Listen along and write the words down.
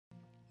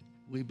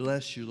We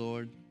bless you,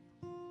 Lord.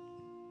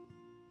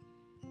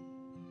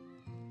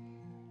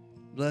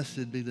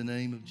 Blessed be the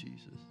name of Jesus.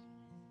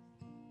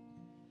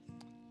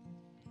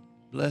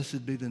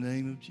 Blessed be the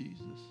name of Jesus.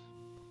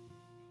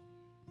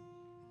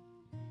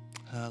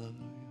 Hallelujah.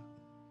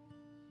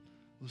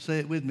 Well, say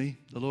it with me.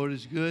 The Lord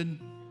is good,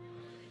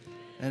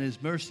 and His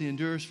mercy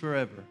endures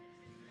forever.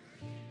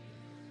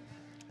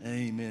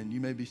 Amen. You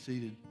may be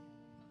seated.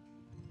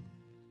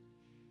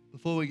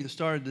 Before we get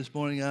started this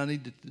morning, I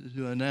need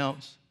to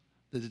announce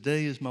that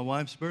today is my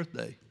wife's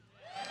birthday.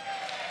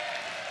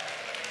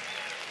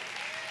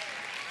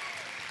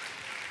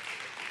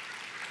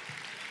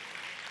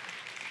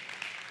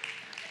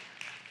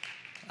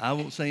 I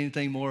won't say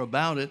anything more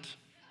about it,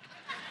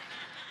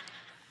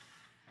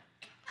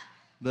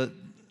 but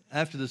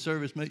after the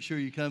service, make sure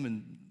you come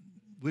and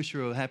wish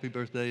her a happy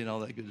birthday and all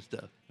that good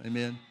stuff.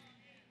 Amen?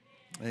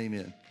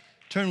 Amen.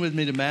 Turn with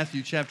me to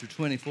Matthew chapter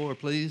 24,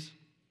 please.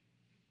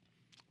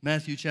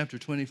 Matthew chapter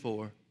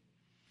 24.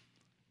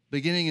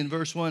 Beginning in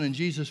verse 1, and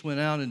Jesus went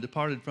out and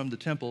departed from the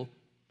temple,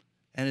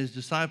 and his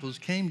disciples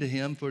came to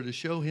him for to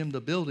show him the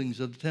buildings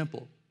of the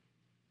temple.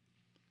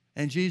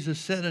 And Jesus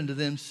said unto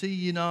them, See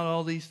ye not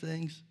all these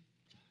things?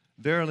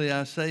 Verily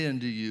I say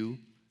unto you,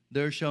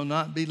 there shall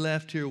not be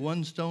left here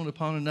one stone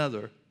upon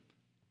another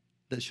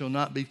that shall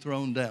not be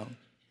thrown down.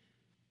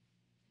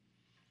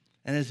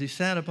 And as he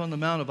sat upon the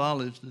Mount of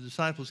Olives, the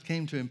disciples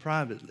came to him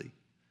privately,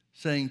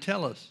 saying,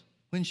 Tell us,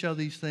 when shall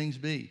these things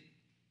be?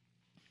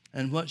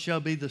 And what shall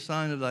be the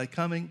sign of thy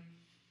coming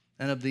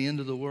and of the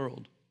end of the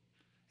world?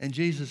 And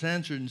Jesus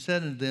answered and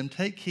said unto them,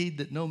 Take heed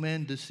that no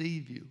man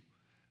deceive you.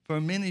 For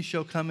many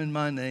shall come in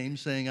my name,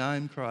 saying, I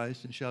am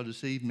Christ, and shall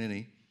deceive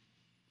many.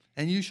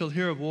 And you shall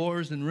hear of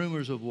wars and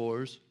rumors of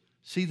wars.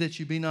 See that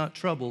you be not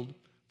troubled,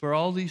 for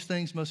all these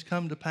things must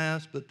come to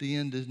pass, but the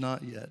end is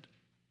not yet.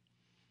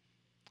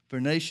 For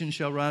nation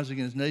shall rise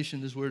against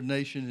nation. This word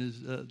nation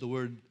is the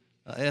word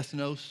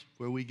ethnos,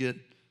 where we get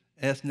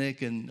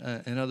ethnic and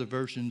other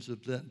versions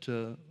of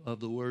that of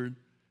the word.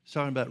 It's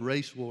talking about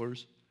race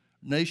wars.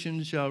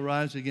 Nation shall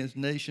rise against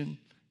nation,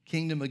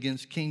 kingdom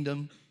against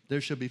kingdom.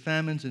 There shall be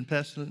famines and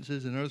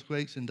pestilences and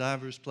earthquakes in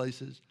divers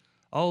places.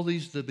 All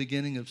these are the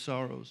beginning of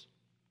sorrows.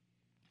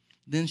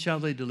 Then shall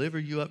they deliver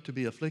you up to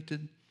be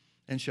afflicted,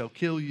 and shall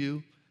kill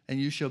you, and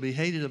you shall be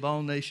hated of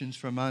all nations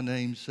for my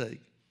name's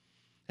sake.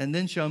 And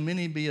then shall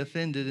many be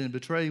offended and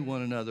betray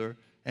one another,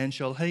 and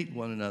shall hate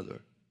one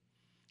another.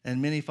 And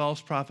many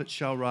false prophets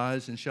shall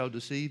rise and shall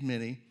deceive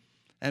many.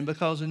 And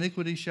because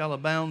iniquity shall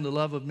abound, the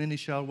love of many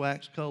shall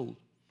wax cold.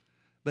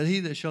 But he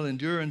that shall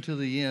endure until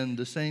the end,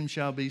 the same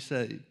shall be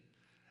saved.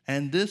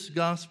 And this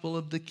gospel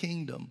of the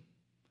kingdom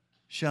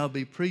shall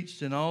be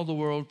preached in all the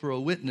world for a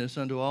witness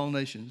unto all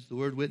nations. The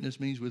word witness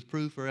means with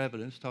proof or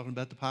evidence, talking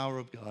about the power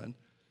of God.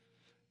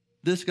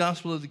 This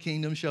gospel of the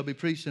kingdom shall be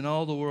preached in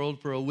all the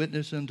world for a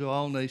witness unto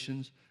all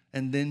nations,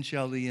 and then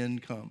shall the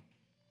end come.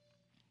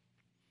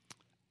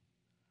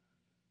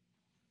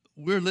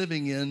 We're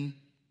living in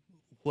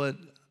what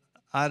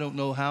I don't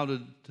know how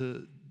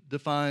to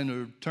define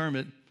or term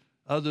it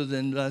other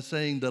than by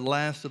saying the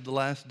last of the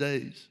last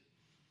days.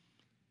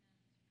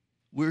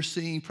 We're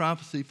seeing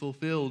prophecy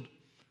fulfilled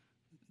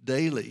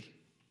daily.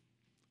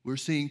 We're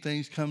seeing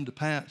things come to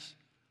pass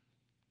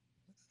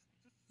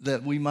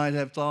that we might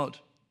have thought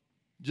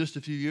just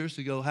a few years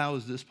ago, how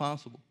is this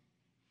possible?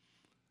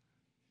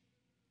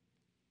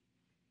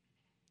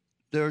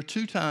 There are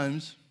two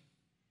times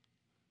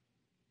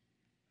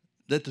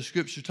that the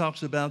scripture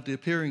talks about the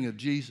appearing of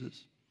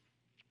Jesus.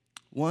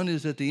 One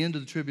is at the end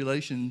of the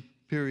tribulation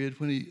period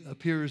when he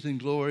appears in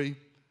glory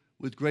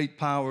with great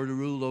power to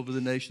rule over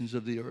the nations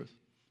of the earth.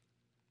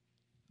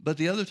 But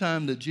the other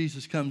time that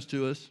Jesus comes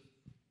to us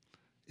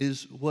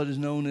is what is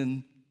known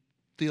in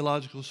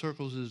theological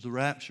circles as the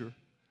rapture.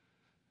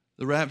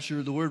 The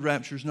rapture, the word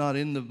rapture is not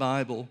in the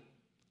Bible,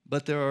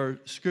 but there are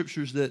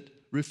scriptures that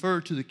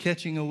refer to the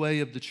catching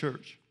away of the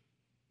church.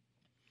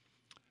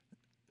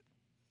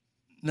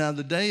 Now,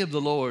 the day of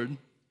the Lord,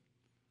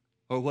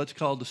 or what's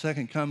called the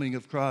second coming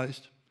of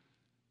Christ,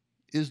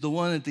 is the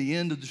one at the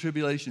end of the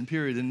tribulation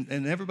period,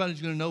 and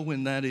everybody's going to know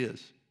when that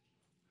is.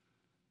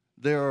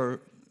 There are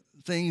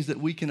things that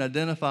we can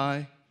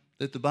identify,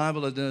 that the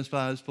Bible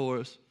identifies for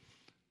us,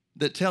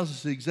 that tells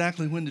us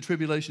exactly when the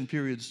tribulation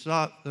period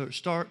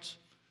starts.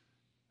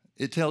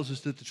 It tells us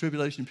that the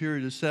tribulation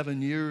period is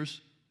 7 years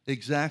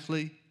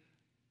exactly.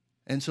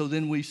 And so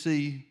then we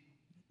see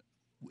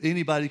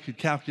anybody could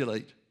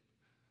calculate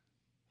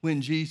when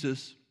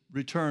Jesus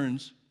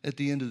returns at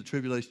the end of the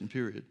tribulation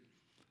period.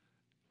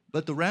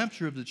 But the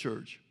rapture of the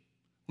church,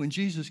 when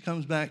Jesus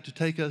comes back to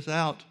take us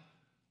out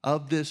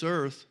of this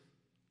earth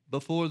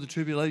before the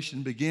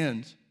tribulation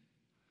begins,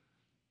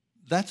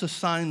 that's a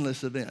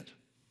signless event.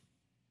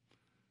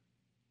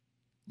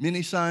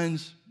 Many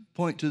signs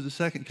point to the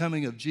second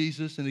coming of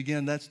Jesus, and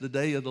again, that's the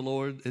day of the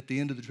Lord at the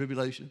end of the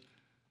tribulation.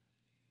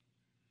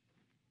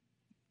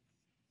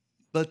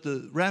 But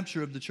the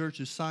rapture of the church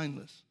is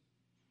signless.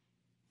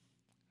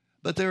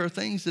 But there are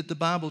things that the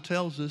Bible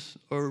tells us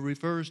or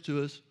refers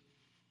to us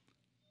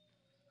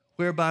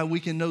whereby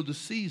we can know the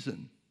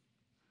season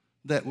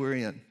that we're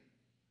in.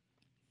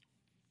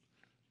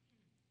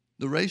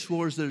 The race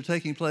wars that are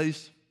taking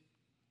place,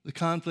 the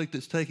conflict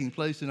that's taking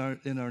place in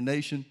our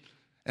nation,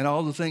 and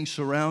all the things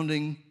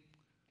surrounding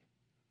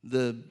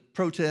the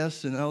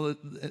protests and all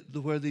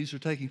where these are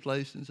taking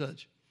place and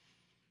such.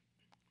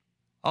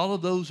 All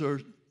of those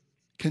are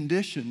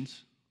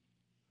conditions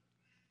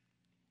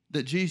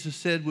that Jesus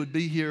said would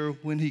be here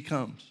when he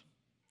comes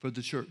for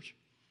the church.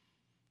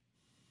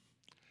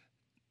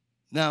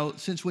 Now,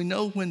 since we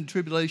know when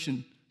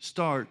tribulation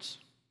starts,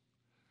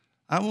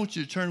 I want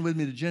you to turn with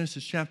me to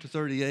Genesis chapter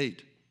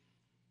 38.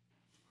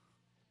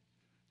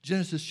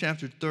 Genesis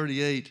chapter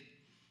 38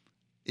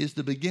 is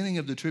the beginning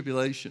of the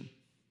tribulation.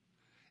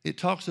 It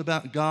talks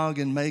about Gog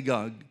and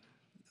Magog.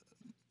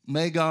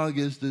 Magog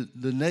is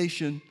the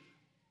nation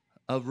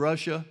of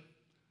Russia.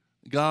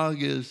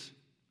 Gog is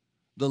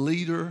the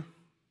leader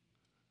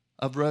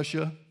of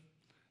Russia.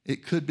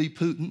 It could be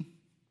Putin.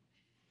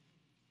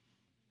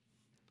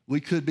 We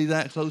could be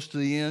that close to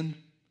the end.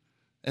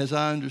 As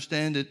I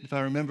understand it, if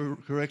I remember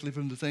correctly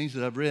from the things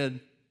that I've read,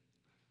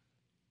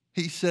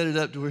 he set it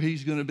up to where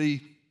he's going to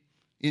be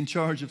in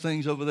charge of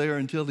things over there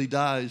until he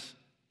dies.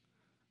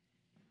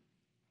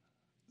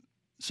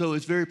 So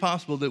it's very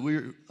possible that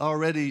we're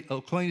already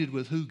acquainted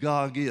with who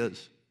Gog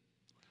is.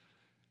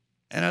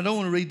 And I don't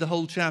want to read the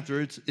whole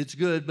chapter. It's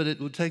good, but it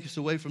will take us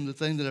away from the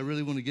thing that I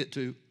really want to get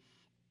to.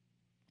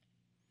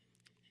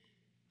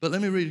 But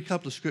let me read a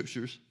couple of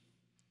scriptures.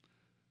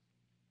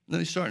 Let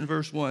me start in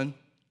verse 1.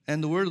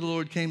 And the word of the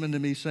Lord came unto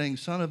me, saying,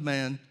 Son of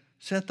man,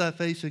 set thy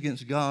face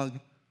against Gog,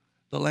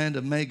 the land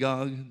of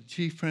Magog, the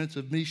chief prince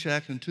of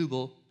Meshach and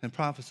Tubal, and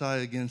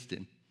prophesy against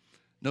him.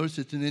 Notice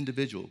it's an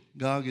individual.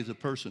 Gog is a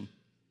person.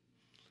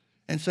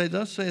 And say,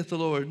 Thus saith the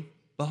Lord,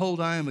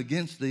 Behold, I am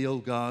against thee, O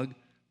Gog,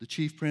 the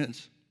chief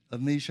prince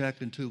of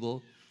Meshach and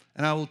Tubal,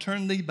 and I will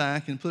turn thee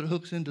back and put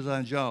hooks into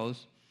thy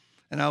jaws,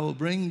 and I will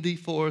bring thee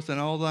forth and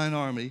all thine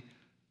army,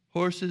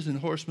 horses and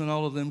horsemen,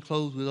 all of them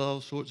clothed with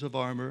all sorts of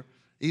armor,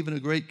 even a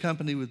great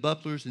company with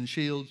bucklers and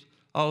shields,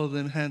 all of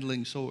them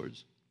handling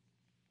swords.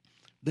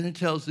 Then it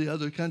tells the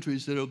other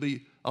countries that will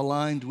be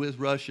aligned with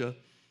Russia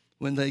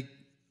when they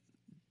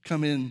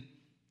come in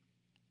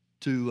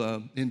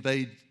to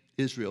invade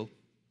Israel.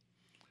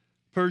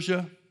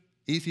 Persia,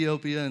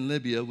 Ethiopia, and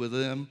Libya with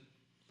them,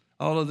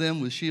 all of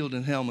them with shield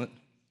and helmet,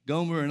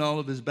 Gomer and all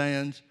of his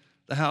bands,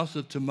 the house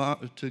of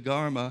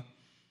Togarmah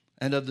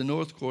and of the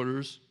north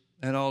quarters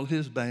and all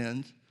his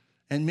bands,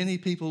 and many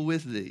people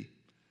with thee.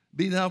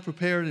 Be thou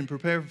prepared and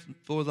prepare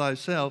for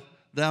thyself,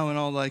 thou and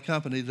all thy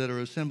company that are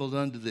assembled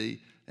unto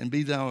thee, and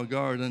be thou a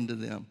guard unto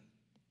them.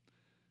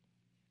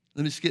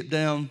 Let me skip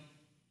down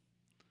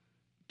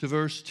to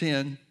verse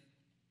 10.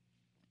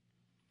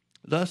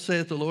 Thus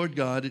saith the Lord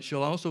God, It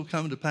shall also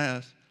come to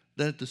pass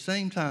that at the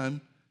same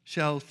time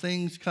shall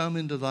things come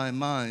into thy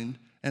mind,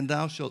 and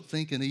thou shalt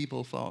think an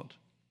evil thought.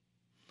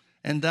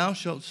 And thou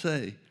shalt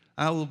say,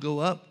 I will go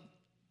up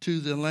to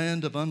the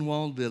land of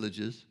unwalled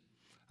villages.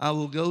 I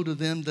will go to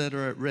them that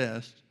are at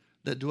rest,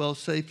 that dwell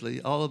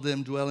safely, all of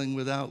them dwelling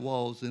without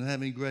walls and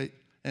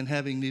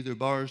having neither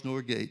bars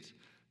nor gates,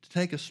 to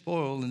take a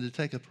spoil and to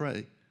take a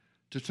prey,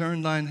 to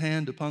turn thine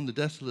hand upon the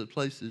desolate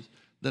places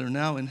that are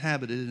now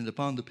inhabited, and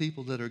upon the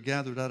people that are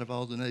gathered out of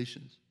all the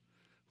nations,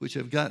 which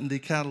have gotten thee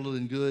cattle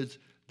and goods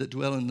that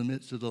dwell in the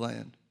midst of the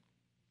land.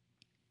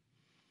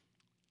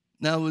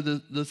 Now, with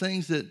the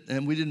things that,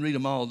 and we didn't read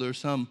them all, there's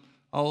some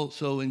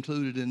also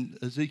included in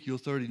Ezekiel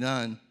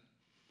 39.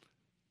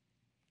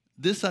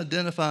 This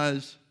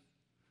identifies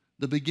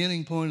the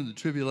beginning point of the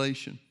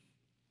tribulation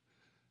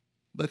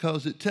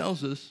because it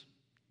tells us,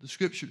 the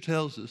scripture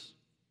tells us,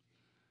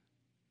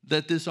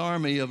 that this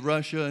army of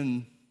Russia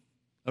and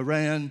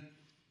Iran,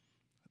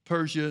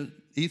 Persia,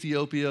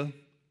 Ethiopia,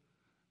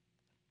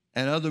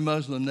 and other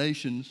Muslim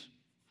nations,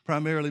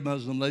 primarily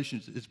Muslim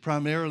nations, it's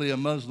primarily a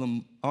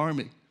Muslim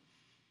army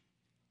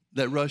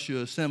that Russia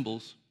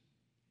assembles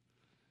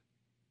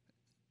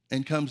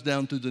and comes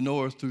down through the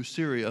north, through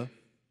Syria,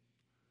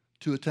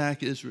 to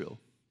attack Israel.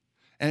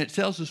 And it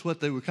tells us what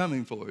they were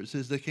coming for. It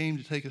says they came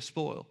to take a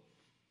spoil.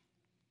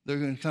 They're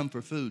going to come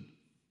for food.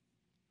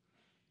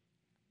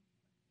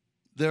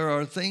 There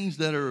are things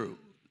that are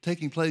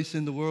taking place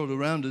in the world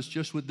around us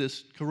just with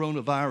this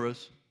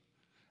coronavirus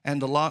and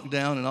the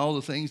lockdown and all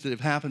the things that have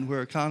happened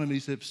where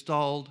economies have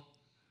stalled,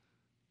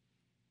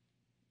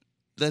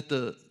 that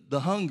the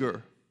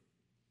hunger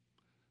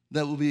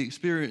that will be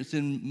experienced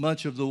in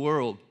much of the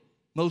world,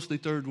 mostly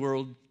third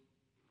world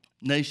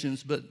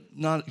nations, but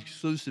not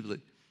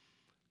exclusively.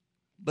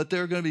 But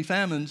there are going to be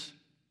famines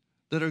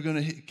that are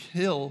going to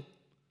kill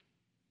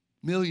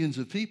millions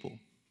of people.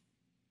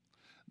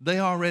 They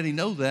already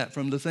know that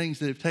from the things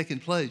that have taken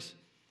place,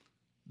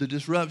 the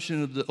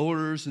disruption of the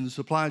orders and the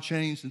supply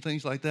chains and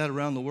things like that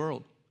around the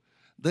world.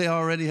 They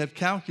already have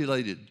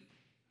calculated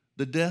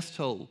the death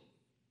toll,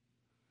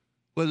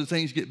 whether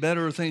things get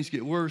better or things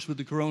get worse with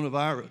the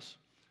coronavirus.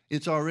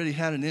 It's already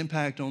had an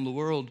impact on the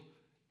world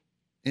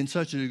in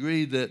such a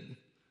degree that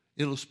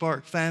it'll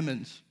spark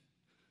famines,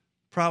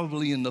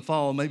 probably in the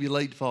fall, maybe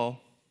late fall,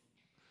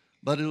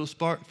 but it'll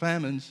spark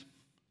famines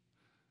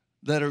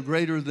that are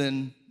greater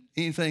than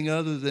anything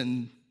other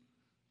than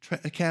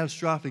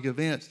catastrophic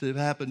events that have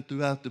happened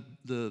throughout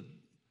the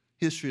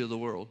history of the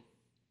world.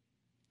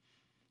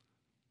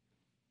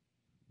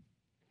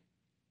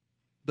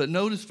 But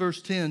notice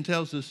verse 10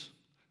 tells us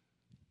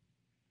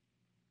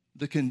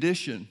the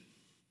condition.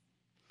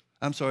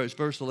 I'm sorry, it's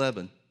verse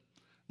 11.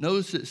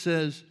 Notice it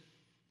says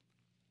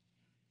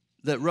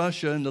that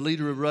Russia and the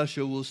leader of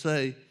Russia will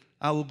say,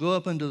 I will go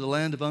up into the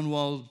land of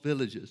unwalled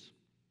villages.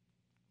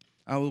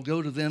 I will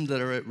go to them that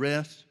are at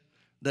rest,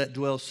 that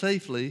dwell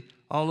safely,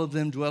 all of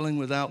them dwelling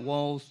without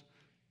walls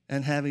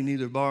and having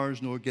neither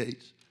bars nor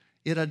gates.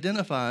 It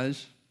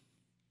identifies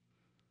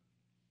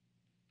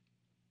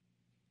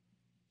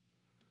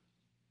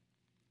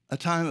a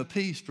time of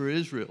peace for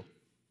Israel.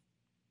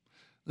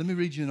 Let me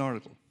read you an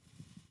article.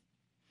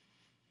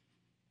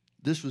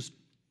 This was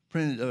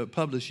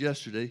published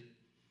yesterday.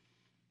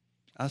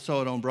 I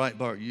saw it on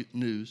Breitbart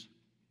News.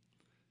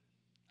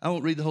 I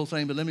won't read the whole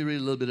thing, but let me read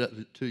a little bit of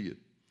it to you.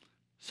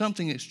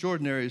 Something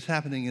extraordinary is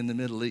happening in the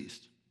Middle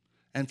East,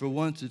 and for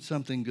once it's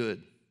something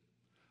good.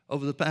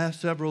 Over the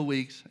past several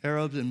weeks,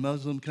 Arab and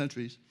Muslim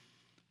countries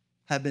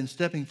have been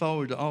stepping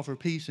forward to offer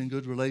peace and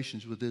good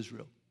relations with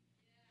Israel.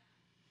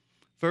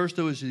 First,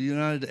 there was the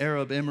United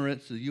Arab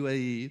Emirates, the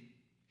UAE,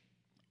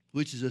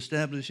 which is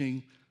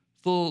establishing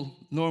full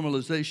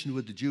normalization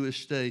with the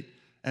Jewish state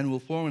and will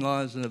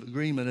formalize an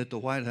agreement at the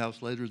White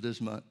House later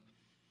this month.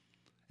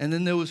 And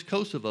then there was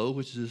Kosovo,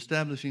 which is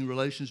establishing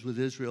relations with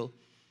Israel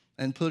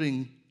and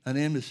putting an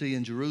embassy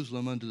in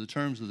Jerusalem under the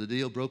terms of the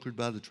deal brokered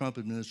by the Trump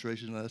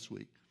administration last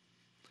week.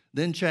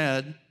 Then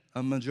Chad,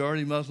 a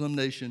majority Muslim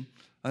nation,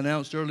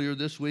 announced earlier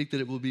this week that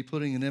it will be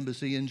putting an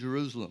embassy in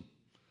Jerusalem.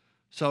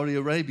 Saudi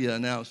Arabia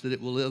announced that it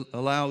will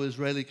allow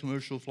Israeli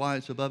commercial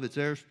flights above its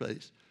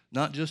airspace,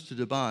 not just to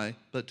Dubai,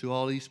 but to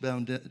all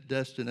eastbound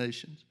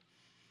destinations.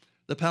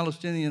 The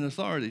Palestinian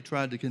Authority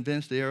tried to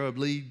convince the Arab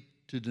League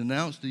to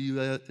denounce the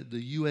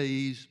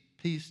UAE's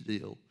peace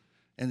deal,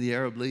 and the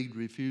Arab League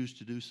refused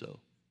to do so.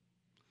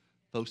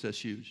 Folks, that's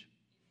huge.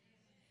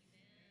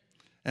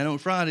 And on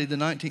Friday, the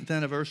 19th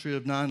anniversary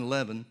of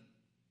 9/11,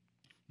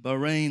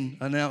 Bahrain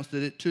announced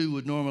that it too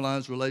would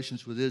normalize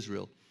relations with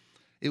Israel.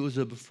 It was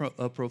a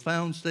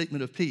profound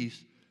statement of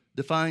peace,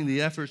 defying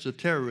the efforts of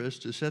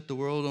terrorists to set the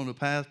world on a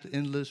path to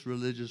endless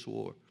religious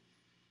war.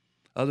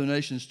 Other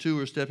nations too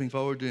are stepping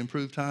forward to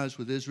improve ties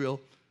with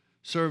Israel.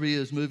 Serbia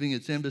is moving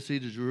its embassy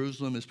to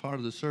Jerusalem as part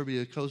of the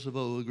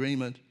Serbia-Kosovo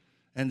agreement,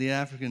 and the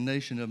African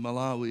nation of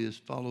Malawi is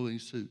following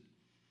suit.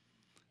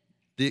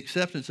 The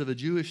acceptance of a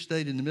Jewish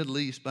state in the Middle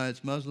East by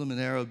its Muslim and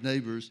Arab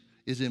neighbors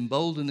is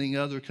emboldening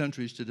other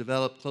countries to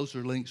develop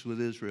closer links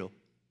with Israel.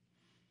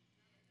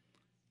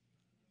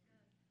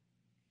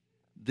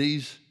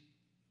 These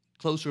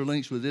closer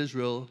links with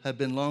Israel have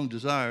been long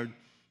desired,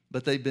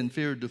 but they've been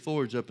feared to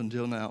forge up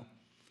until now.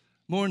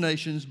 More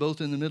nations, both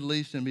in the Middle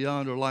East and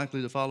beyond, are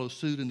likely to follow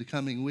suit in the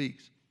coming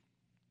weeks.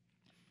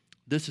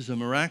 This is a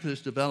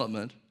miraculous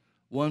development,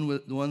 one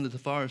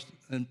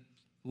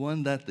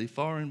that the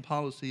foreign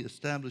policy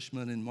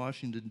establishment in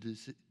Washington,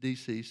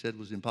 D.C. said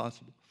was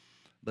impossible.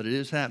 But it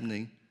is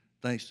happening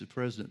thanks to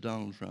President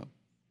Donald Trump.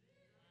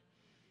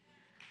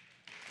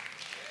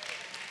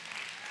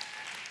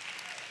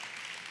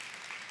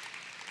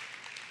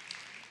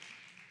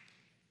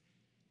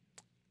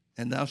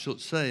 And thou shalt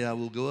say, I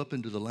will go up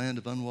into the land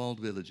of unwalled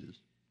villages,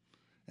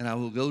 and I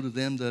will go to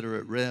them that are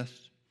at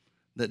rest,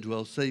 that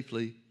dwell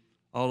safely,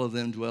 all of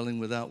them dwelling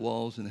without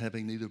walls and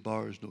having neither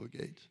bars nor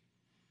gates.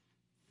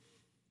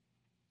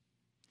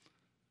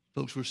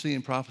 Folks, we're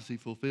seeing prophecy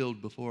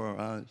fulfilled before our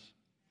eyes.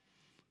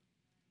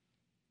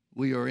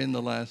 We are in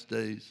the last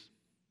days.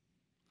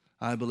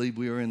 I believe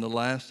we are in the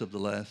last of the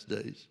last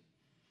days.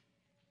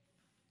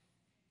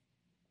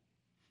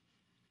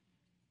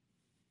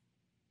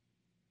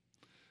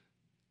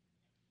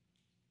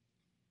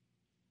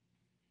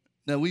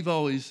 Now,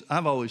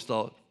 I've always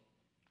thought,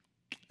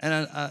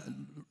 and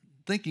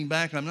thinking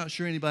back, I'm not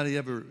sure anybody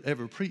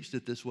ever preached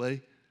it this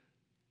way,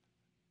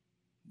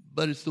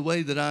 but it's the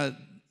way that I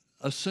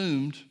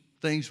assumed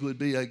things would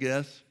be, I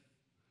guess,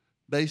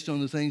 based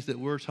on the things that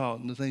were taught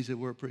and the things that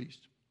were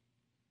preached.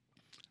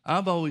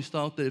 I've always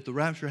thought that if the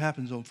rapture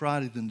happens on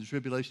Friday, then the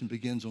tribulation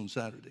begins on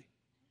Saturday.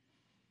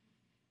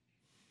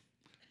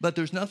 But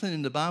there's nothing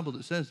in the Bible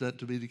that says that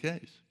to be the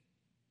case.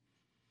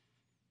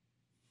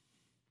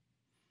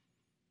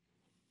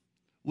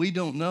 We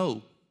don't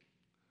know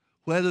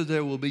whether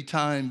there will be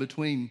time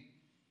between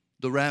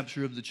the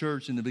rapture of the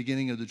church and the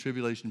beginning of the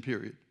tribulation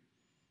period.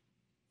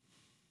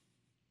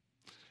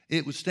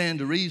 It would stand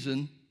to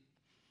reason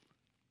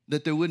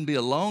that there wouldn't be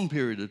a long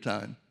period of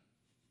time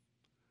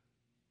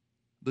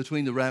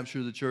between the rapture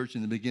of the church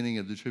and the beginning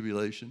of the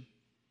tribulation,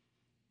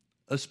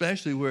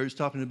 especially where it's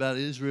talking about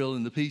Israel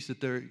and the peace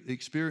that they're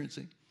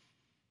experiencing.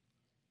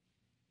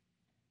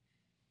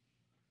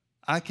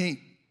 I can't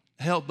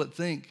help but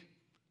think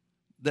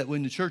that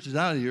when the church is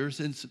out of here,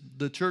 since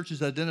the church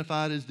is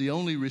identified as the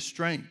only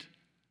restraint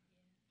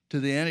to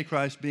the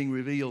Antichrist being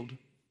revealed,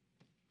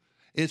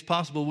 it's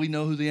possible we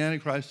know who the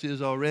Antichrist is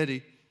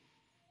already,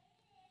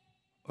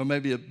 or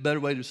maybe a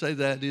better way to say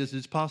that is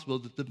it's possible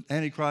that the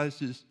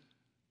Antichrist is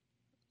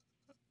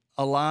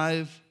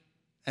alive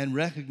and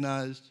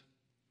recognized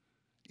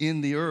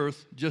in the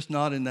earth, just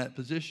not in that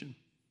position.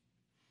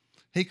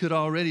 He could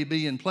already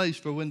be in place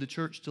for when the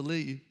church to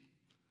leave.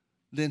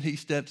 Then he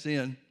steps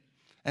in,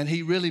 and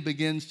he really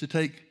begins to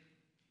take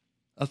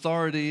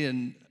authority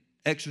and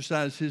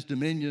exercise his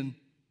dominion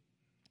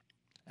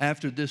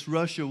after this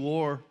Russia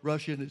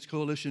and its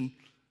coalition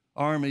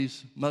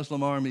armies,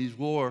 Muslim armies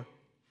war,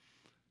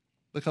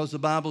 because the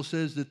Bible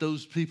says that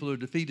those people are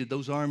defeated,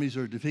 those armies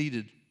are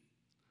defeated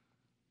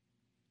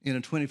in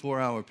a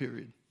 24-hour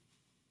period.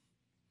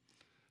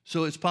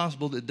 So it's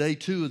possible that day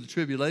 2 of the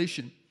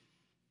tribulation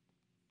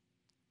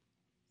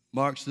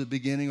marks the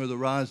beginning or the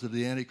rise of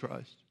the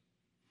Antichrist.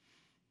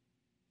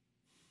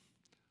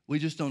 We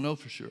just don't know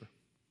for sure.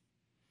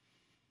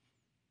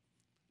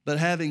 But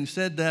having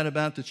said that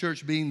about the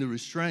church being the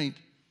restraint,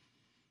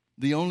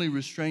 the only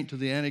restraint to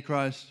the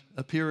Antichrist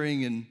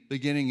appearing and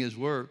beginning his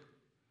work,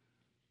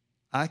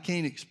 I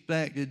can't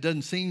expect, it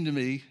doesn't seem to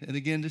me, and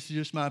again, this is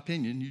just my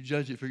opinion, you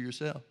judge it for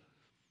yourself,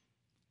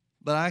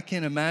 but I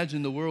can't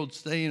imagine the world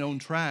staying on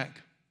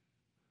track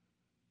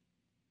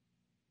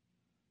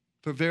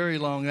for very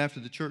long after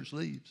the church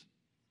leaves.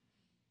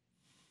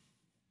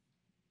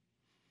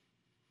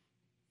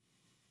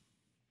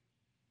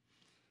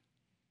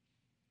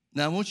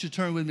 Now, I want you to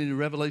turn with me to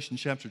Revelation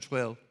chapter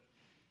 12.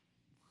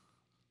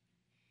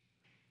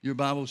 Your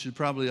Bible should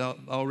probably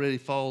already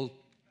fall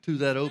to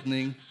that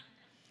opening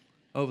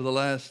over the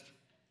last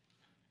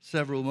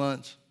several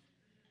months.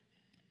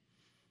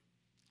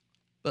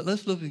 But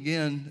let's look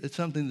again at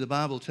something the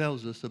Bible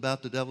tells us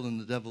about the devil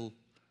and the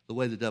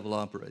way the devil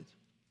operates.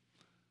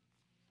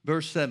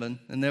 Verse 7,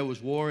 and there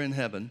was war in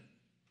heaven.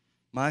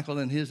 Michael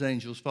and his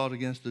angels fought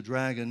against the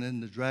dragon,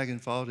 and the dragon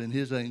fought and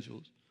his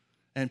angels,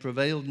 and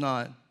prevailed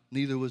not,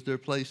 neither was their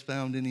place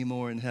found any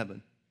more in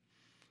heaven.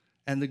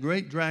 And the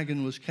great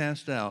dragon was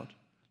cast out,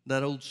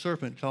 that old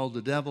serpent called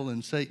the devil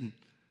and Satan,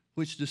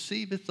 which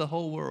deceiveth the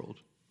whole world.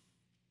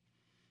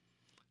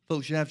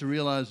 Folks, you have to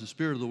realize the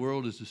spirit of the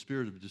world is the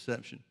spirit of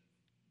deception.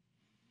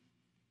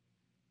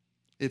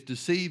 If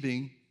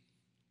deception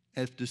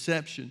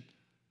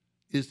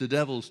is the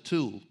devil's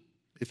tool,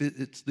 if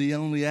it's the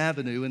only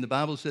avenue, and the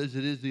Bible says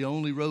it is the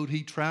only road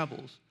he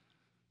travels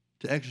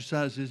to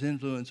exercise his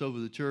influence over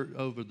the church,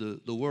 over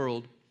the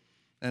world,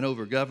 and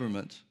over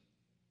governments,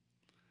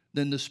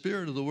 then the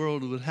spirit of the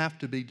world would have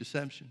to be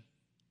deception.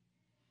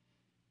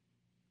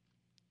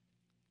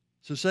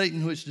 So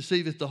Satan, which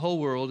deceiveth the whole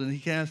world,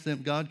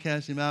 and God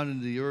cast him out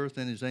into the earth,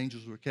 and his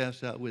angels were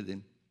cast out with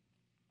him.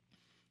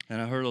 And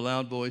I heard a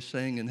loud voice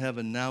saying in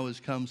heaven, now is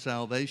come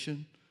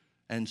salvation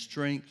and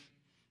strength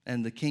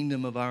and the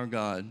kingdom of our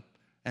God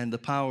and the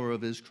power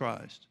of his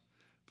Christ.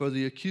 For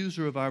the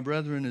accuser of our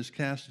brethren is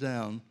cast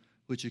down,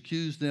 which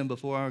accused them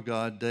before our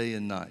God day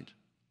and night.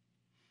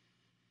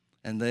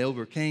 And they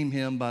overcame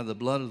him by the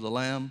blood of the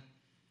Lamb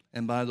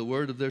and by the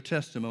word of their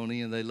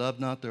testimony, and they loved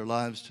not their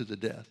lives to the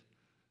death.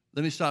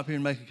 Let me stop here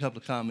and make a couple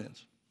of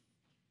comments.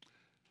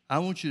 I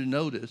want you to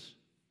notice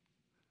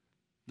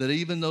that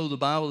even though the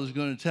Bible is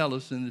going to tell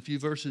us in a few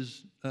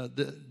verses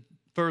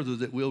further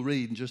that we'll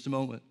read in just a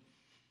moment,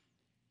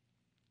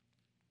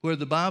 where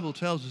the Bible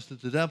tells us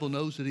that the devil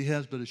knows that he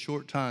has but a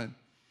short time,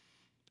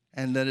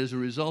 and that as a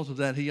result of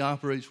that, he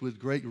operates with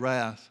great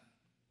wrath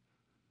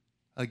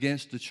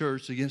against the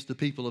church, against the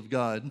people of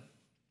God.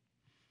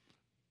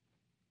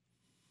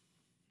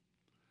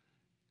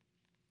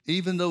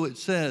 Even though it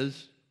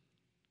says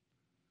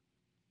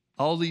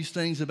all these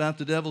things about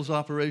the devil's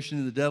operation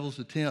and the devil's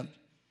attempt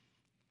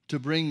to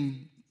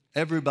bring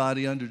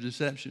everybody under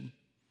deception,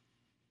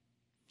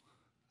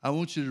 I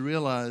want you to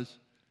realize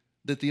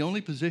that the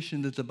only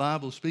position that the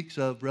Bible speaks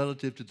of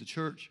relative to the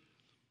church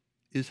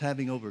is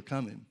having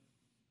overcome him.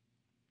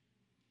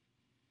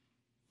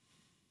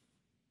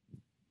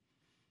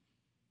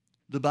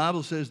 The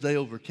Bible says they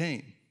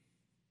overcame.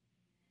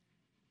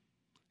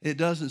 It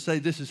doesn't say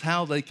this is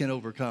how they can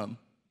overcome.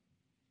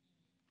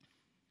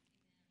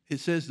 It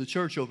says the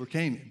church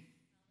overcame him.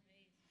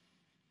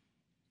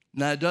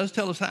 Now, it does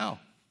tell us how.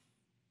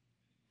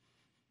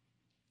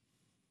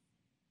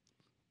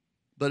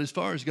 But as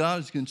far as God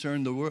is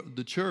concerned,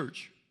 the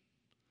church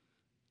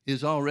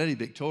is already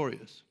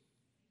victorious.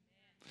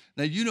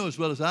 Now, you know as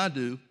well as I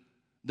do,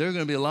 there are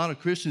going to be a lot of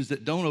Christians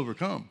that don't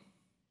overcome.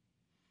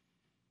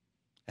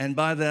 And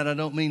by that, I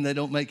don't mean they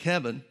don't make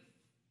heaven.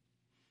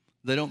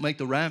 They don't make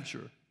the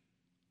rapture.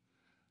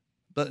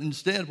 But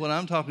instead, what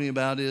I'm talking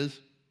about is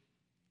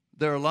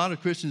there are a lot of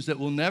Christians that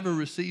will never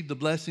receive the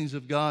blessings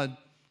of God,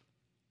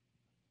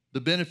 the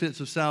benefits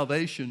of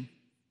salvation,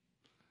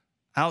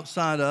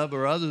 outside of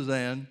or other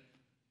than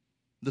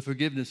the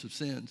forgiveness of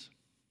sins.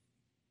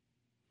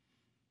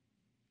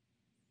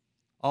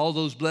 All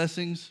those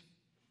blessings,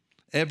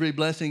 every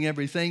blessing,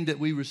 everything that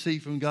we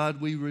receive from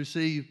God, we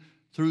receive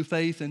through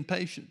faith and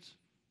patience.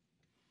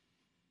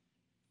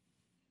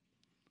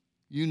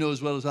 You know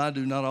as well as I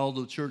do, not all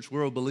the church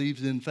world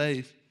believes in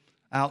faith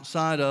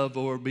outside of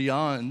or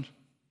beyond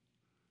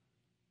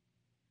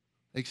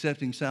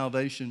accepting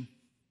salvation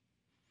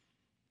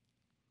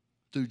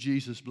through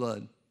Jesus'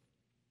 blood.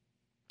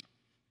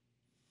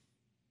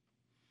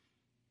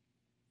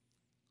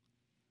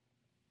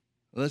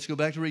 Let's go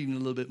back to reading a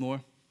little bit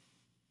more.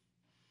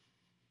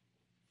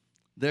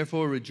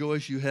 Therefore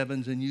rejoice, you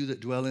heavens, and you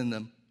that dwell in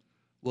them.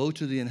 Woe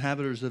to the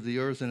inhabitants of the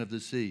earth and of the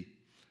sea.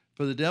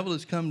 For the devil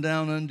is come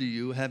down unto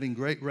you, having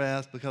great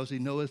wrath, because he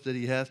knoweth that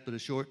he hath but a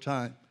short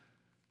time.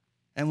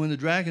 And when the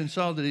dragon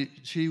saw that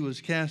she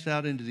was cast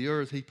out into the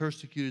earth, he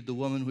persecuted the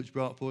woman which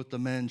brought forth the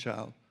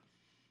man-child.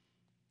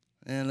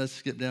 And let's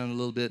skip down a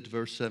little bit to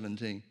verse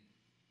 17.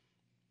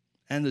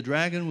 And the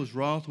dragon was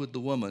wroth with the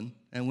woman,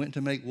 and went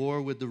to make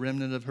war with the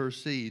remnant of her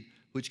seed,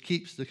 which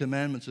keeps the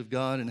commandments of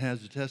God and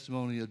has the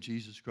testimony of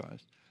Jesus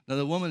Christ. Now,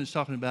 the woman is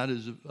talking about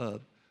is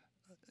an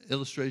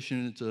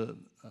illustration. It's a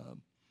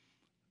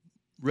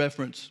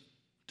reference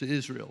to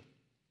Israel.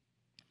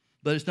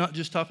 But it's not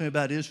just talking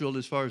about Israel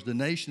as far as the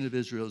nation of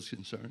Israel is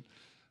concerned,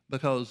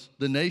 because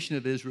the nation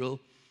of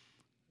Israel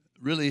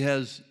really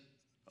has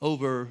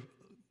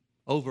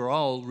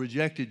overall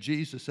rejected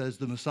Jesus as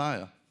the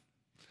Messiah.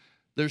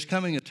 There's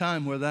coming a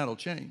time where that'll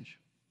change.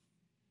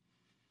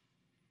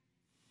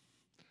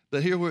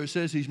 But here where it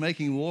says he's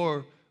making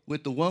war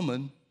with the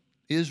woman,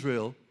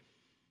 Israel,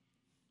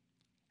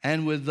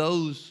 and with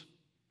those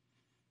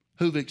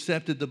who've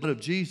accepted the blood of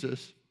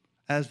Jesus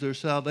as their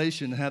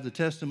salvation, have the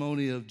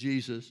testimony of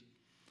Jesus,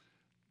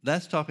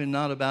 that's talking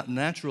not about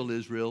natural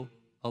Israel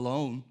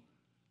alone.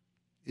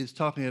 It's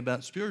talking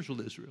about spiritual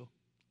Israel,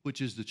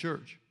 which is the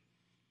church.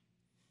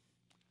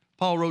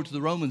 Paul wrote to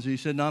the Romans, and he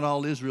said, not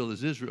all Israel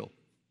is Israel.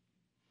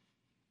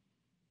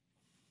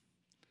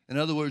 In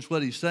other words,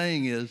 what he's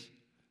saying is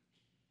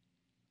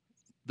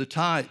the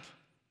type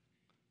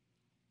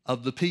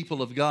of the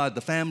people of God,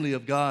 the family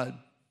of God,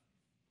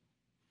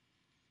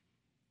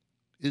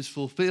 is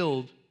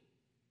fulfilled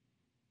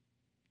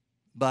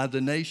by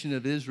the nation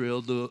of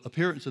Israel, the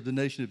appearance of the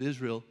nation of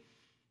Israel,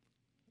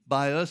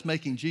 by us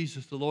making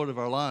Jesus the Lord of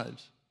our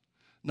lives.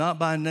 Not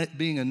by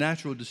being a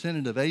natural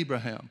descendant of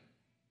Abraham,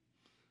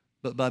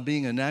 but by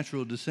being a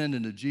natural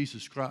descendant of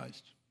Jesus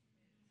Christ.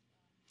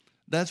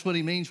 That's what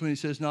he means when he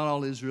says not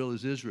all Israel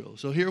is Israel.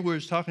 So here where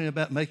it's talking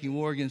about making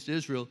war against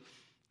Israel,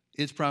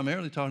 it's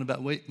primarily talking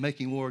about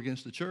making war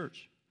against the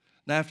church.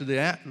 Now after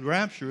the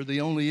rapture,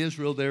 the only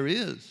Israel there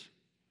is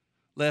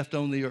left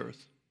on the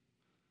earth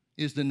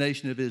is the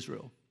nation of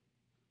Israel.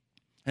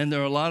 And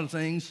there are a lot of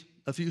things,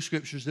 a few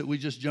scriptures that we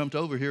just jumped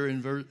over here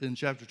in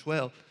chapter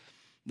 12.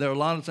 There are a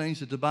lot of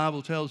things that the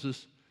Bible tells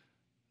us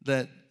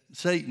that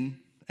Satan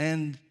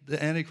and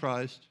the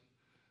Antichrist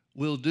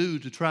will do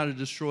to try to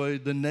destroy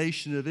the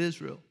nation of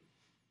Israel.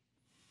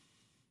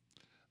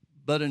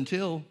 But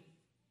until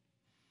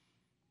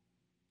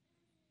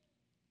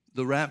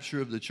the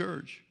rapture of the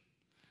church,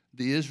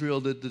 the Israel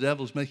that the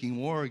devil's making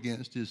war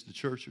against is the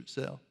church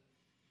itself.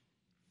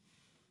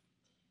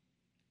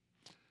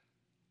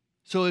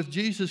 So if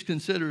Jesus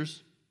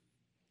considers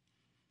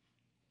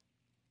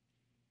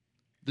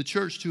the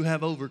church to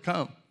have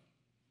overcome,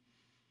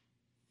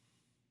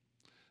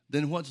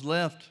 then what's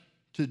left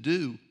to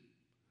do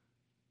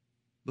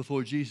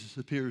before Jesus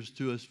appears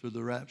to us for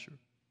the rapture?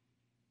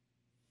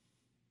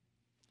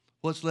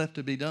 What's left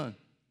to be done?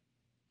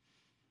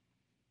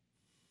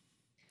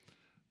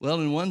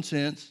 Well, in one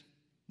sense,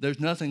 there's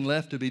nothing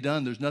left to be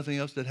done. There's nothing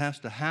else that has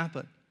to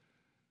happen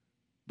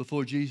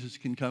before Jesus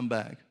can come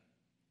back.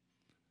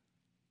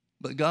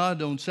 But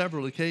God, on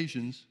several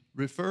occasions,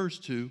 refers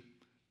to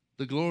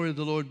the glory of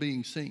the Lord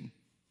being seen.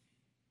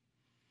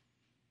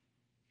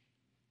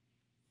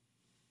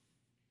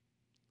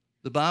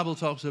 The Bible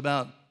talks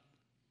about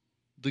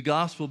the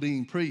gospel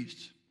being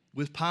preached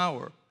with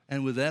power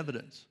and with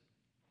evidence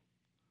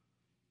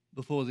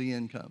before the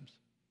end comes.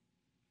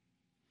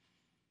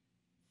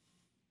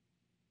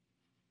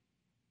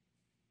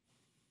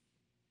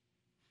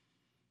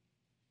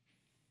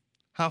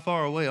 How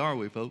far away are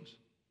we, folks?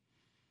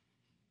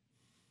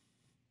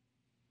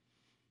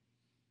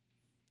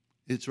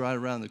 It's right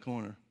around the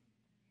corner.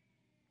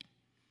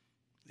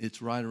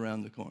 It's right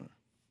around the corner.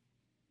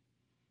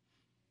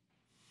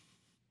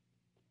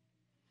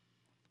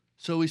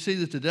 So we see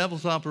that the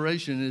devil's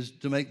operation is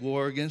to make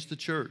war against the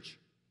church.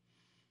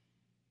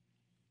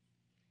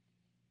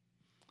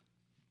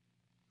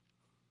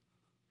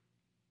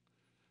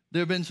 There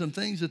have been some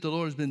things that the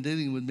Lord has been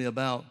dealing with me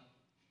about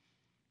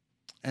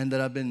and that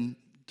I've been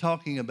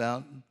talking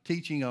about,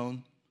 teaching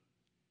on,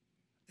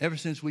 ever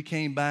since we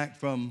came back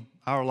from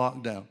our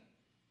lockdown.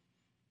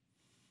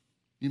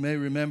 You may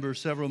remember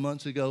several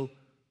months ago,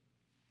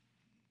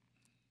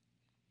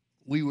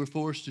 we were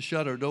forced to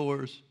shut our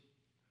doors.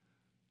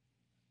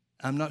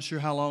 I'm not sure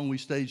how long we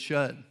stayed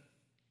shut,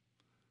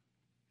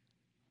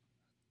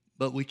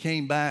 but we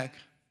came back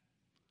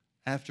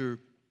after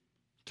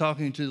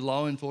talking to the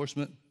law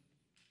enforcement.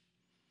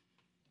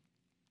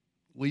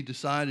 We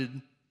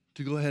decided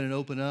to go ahead and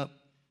open up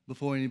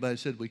before anybody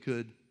said we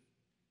could.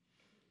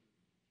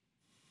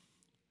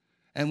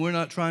 And we're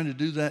not trying to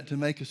do that to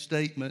make a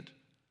statement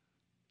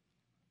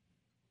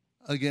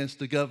against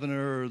the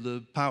governor or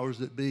the powers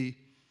that be.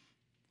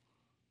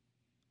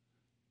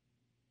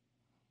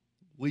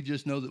 We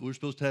just know that we're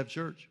supposed to have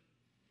church.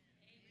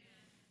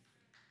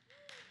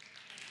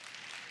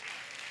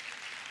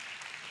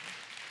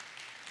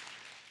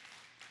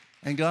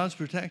 And God's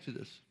protected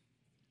us.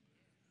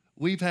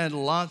 We've had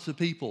lots of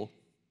people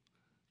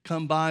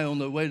come by on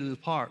their way to the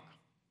park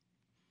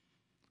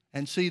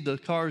and see the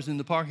cars in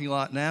the parking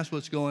lot and ask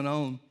what's going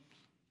on.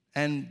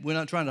 And we're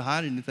not trying to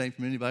hide anything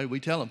from anybody.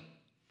 We tell them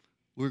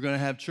we're going to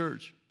have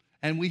church.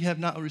 And we have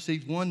not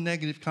received one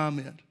negative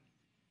comment.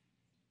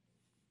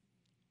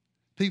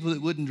 People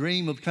that wouldn't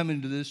dream of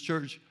coming to this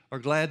church are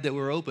glad that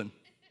we're open.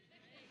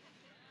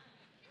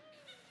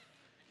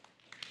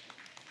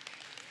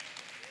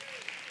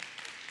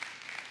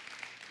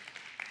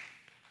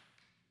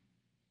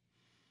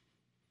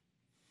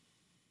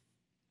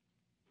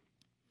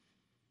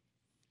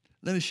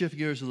 Let me shift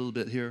gears a little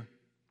bit here.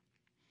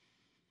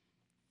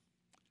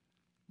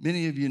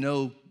 Many of you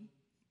know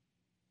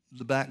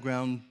the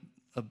background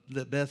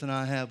that Beth and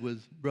I have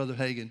with Brother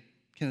Hagin,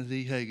 Kenneth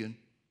E. Hagin.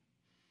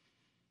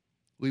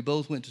 We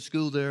both went to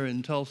school there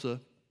in Tulsa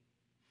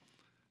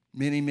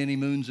many, many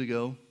moons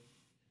ago.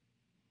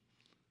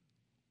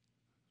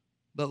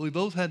 But we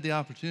both had the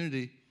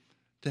opportunity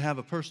to have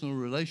a personal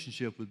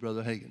relationship with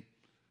Brother Hagin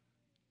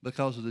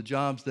because of the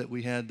jobs that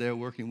we had there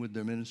working with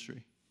their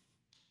ministry.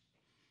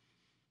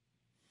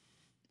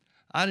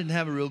 I didn't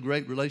have a real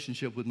great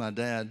relationship with my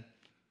dad.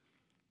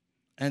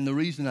 And the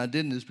reason I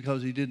didn't is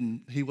because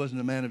he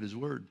wasn't a man of his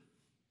word.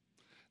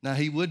 Now,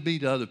 he would be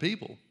to other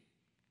people,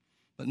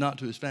 but not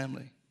to his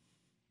family.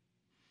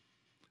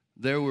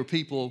 There were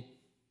people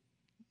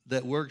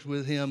that worked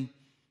with him.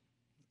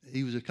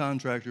 He was a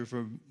contractor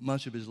for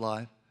much of his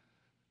life.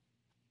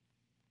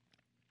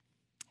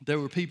 There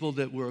were people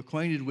that were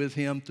acquainted with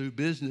him through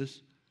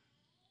business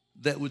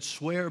that would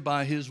swear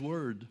by his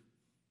word.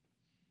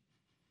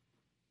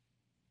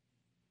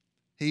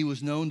 He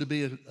was known to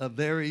be a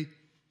very,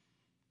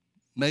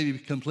 maybe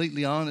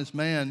completely honest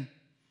man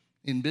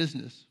in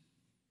business.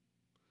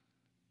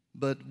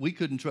 But we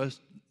couldn't trust,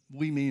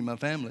 me and my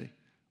family,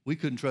 we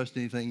couldn't trust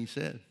anything he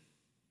said.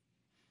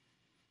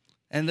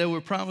 And there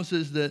were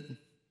promises that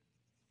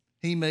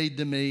he made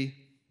to me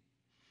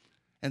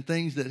and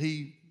things that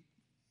he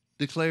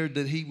declared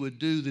that he would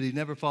do that he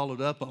never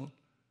followed up on.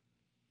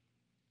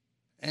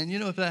 And you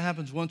know, if that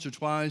happens once or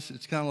twice,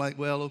 it's kind of like,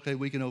 well, okay,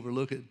 we can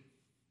overlook it.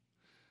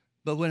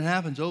 But when it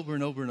happens over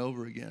and over and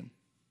over again,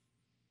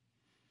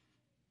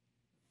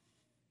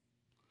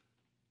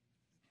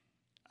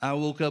 I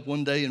woke up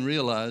one day and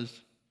realized,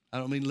 I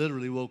don't mean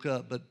literally woke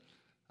up, but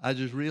I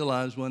just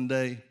realized one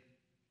day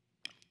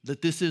that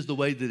this is the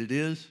way that it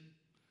is.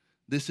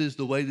 This is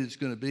the way that it's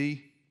going to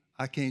be.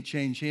 I can't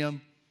change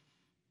him.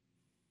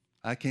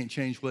 I can't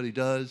change what he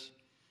does.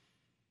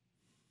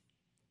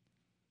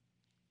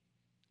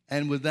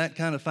 And with that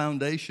kind of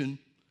foundation,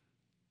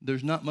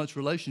 there's not much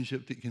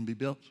relationship that can be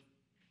built.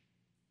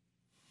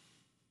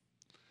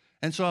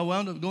 And so I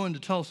wound up going to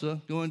Tulsa,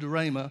 going to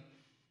Rhema,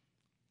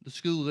 the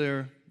school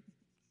there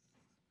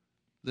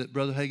that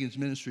Brother Hagin's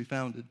ministry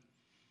founded.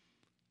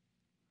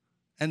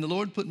 And the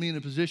Lord put me in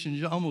a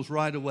position almost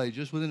right away,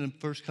 just within the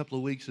first couple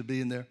of weeks of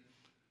being there.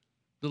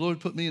 The Lord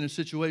put me in a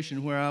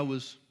situation where I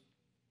was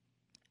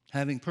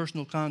having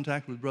personal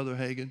contact with Brother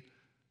Hagin.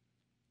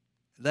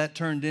 That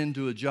turned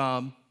into a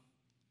job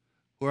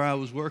where I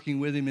was working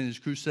with him in his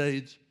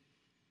crusades.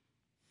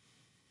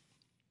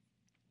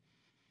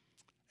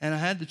 And I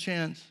had the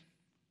chance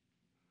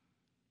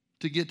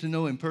to get to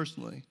know him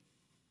personally.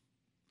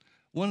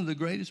 One of the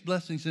greatest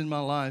blessings in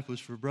my life was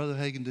for Brother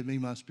Hagin to be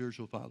my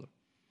spiritual father.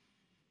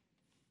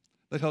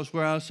 Because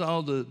where I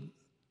saw the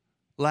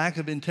lack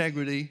of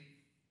integrity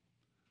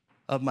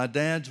of my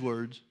dad's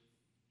words,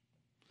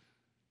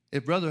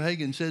 if Brother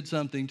Hagin said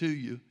something to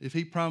you, if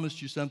he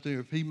promised you something or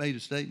if he made a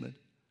statement,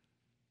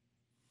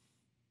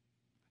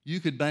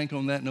 you could bank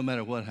on that no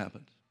matter what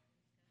happens.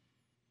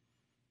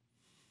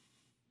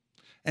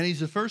 And he's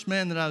the first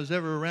man that I was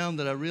ever around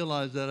that I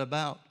realized that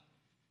about.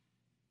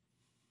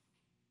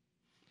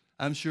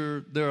 I'm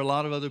sure there are a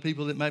lot of other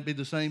people that might be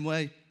the same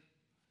way,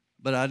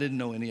 but I didn't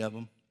know any of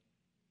them.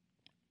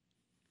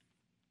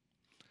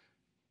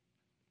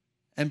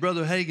 And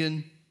Brother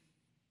Hagin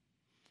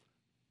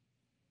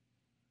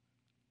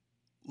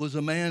was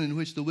a man in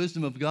which the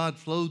wisdom of God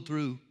flowed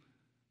through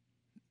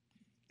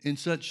in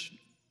such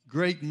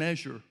great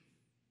measure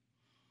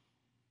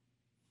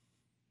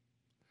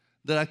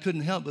that I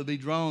couldn't help but be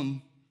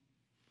drawn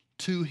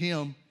to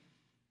him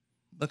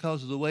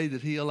because of the way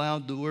that he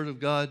allowed the Word of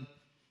God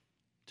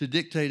to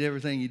dictate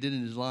everything he did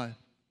in his life.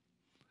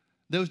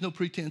 There was no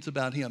pretense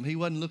about him. He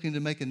wasn't looking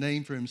to make a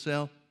name for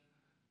himself.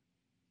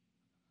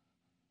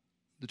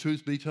 The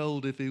truth be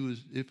told, if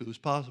it was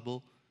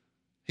possible,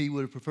 he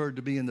would have preferred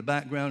to be in the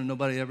background and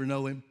nobody ever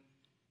know him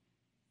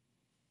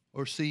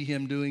or see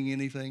him doing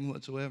anything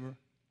whatsoever.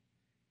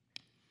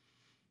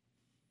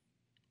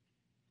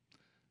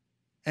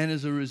 And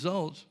as a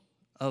result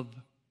of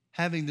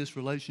having this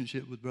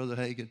relationship with Brother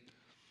Hagin,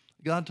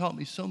 God taught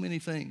me so many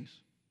things.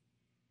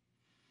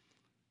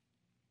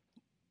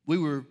 We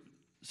were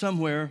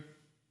somewhere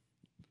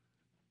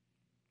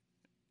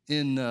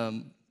in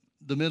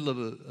the middle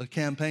of a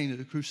campaign,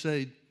 a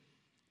crusade.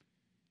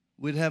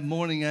 We'd have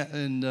morning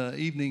and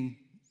evening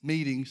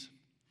meetings.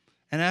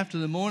 And after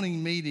the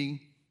morning meeting,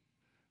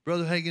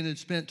 Brother Hagin had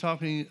spent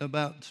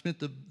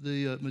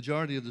the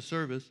majority of the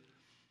service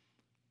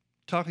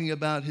talking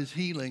about his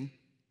healing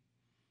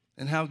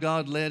and how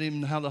God led him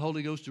and how the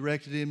Holy Ghost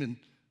directed him and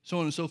so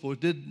on and so forth.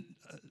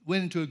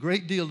 Went into a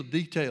great deal of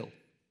detail,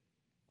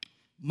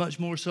 much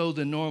more so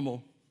than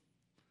normal.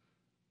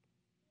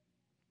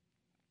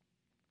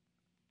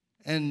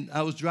 And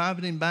I was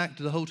driving him back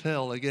to the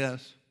hotel, I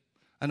guess.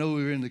 I know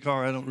we were in the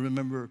car. I don't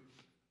remember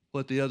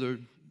what the other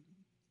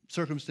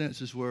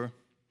circumstances were.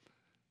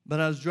 But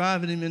I was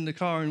driving him in the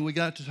car, and we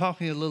got to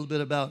talking a little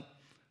bit about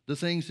the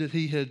things that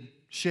he had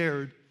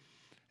shared.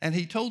 And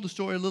he told the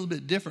story a little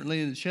bit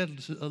differently, and it shed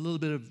a little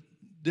bit of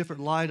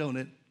different light on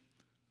it.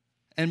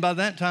 And by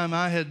that time,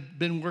 I had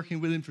been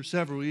working with him for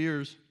several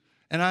years,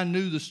 and I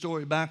knew the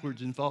story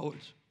backwards and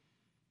forwards.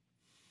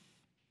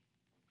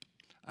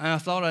 And I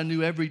thought I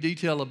knew every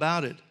detail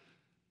about it,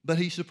 but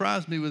he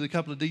surprised me with a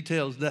couple of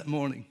details that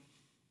morning.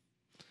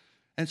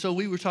 And so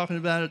we were talking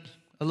about it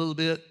a little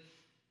bit,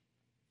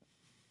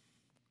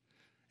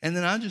 and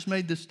then I just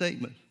made this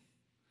statement.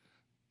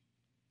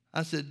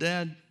 I said,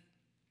 Dad,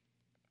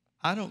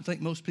 I don't think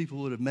most people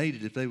would have made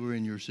it if they were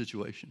in your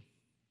situation.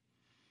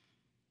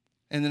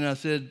 And then I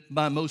said,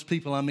 by most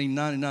people, I mean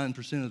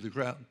 99% of the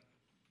crowd.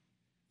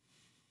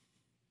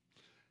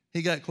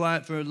 He got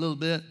quiet for a little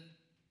bit,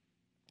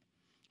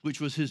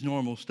 which was his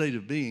normal state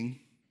of being.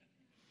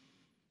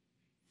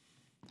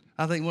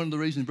 I think one of the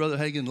reasons Brother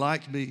Hagin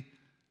liked me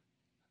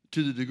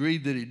to the degree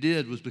that he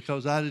did was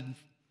because I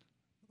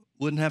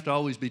wouldn't have to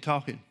always be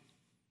talking.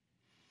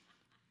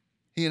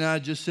 He and I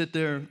just sit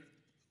there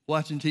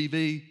watching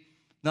TV,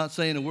 not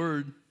saying a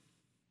word,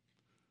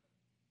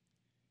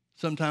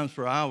 sometimes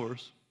for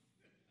hours.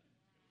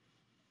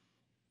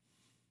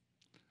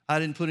 I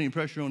didn't put any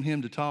pressure on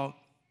him to talk.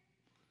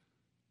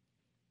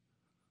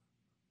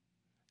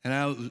 And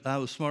I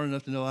was smart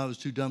enough to know I was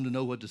too dumb to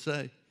know what to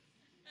say.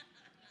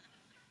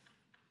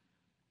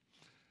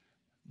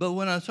 But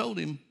when I told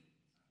him,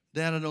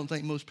 Dad, I don't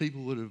think most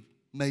people would have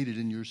made it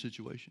in your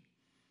situation.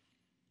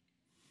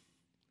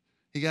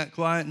 He got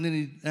quiet, and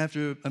then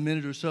after a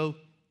minute or so,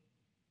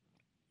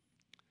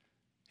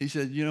 he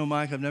said, you know,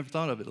 Mike, I've never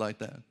thought of it like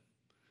that.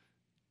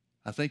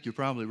 I think you're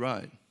probably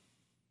right.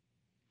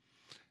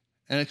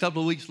 And a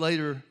couple of weeks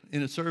later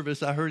in a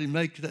service, I heard him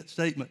make that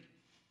statement,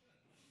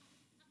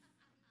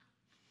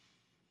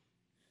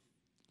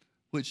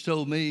 which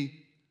told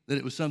me that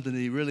it was something that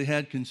he really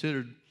had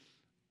considered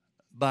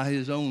by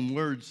his own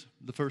words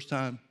the first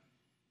time.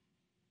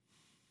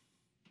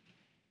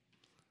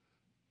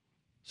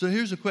 So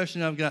here's a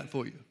question I've got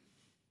for you.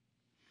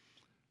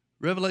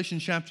 Revelation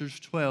chapter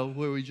 12,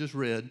 where we just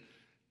read,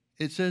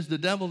 it says, the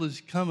devil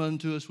has come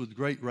unto us with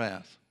great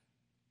wrath.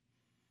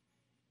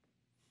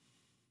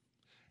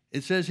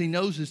 It says he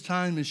knows his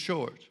time is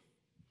short.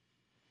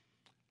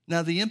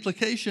 Now the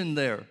implication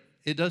there,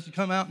 it doesn't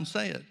come out and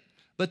say it,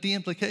 but the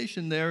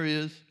implication there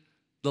is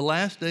the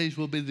last days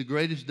will be the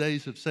greatest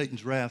days of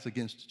Satan's wrath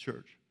against the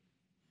church.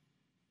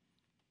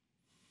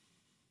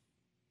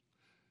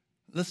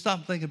 Let's stop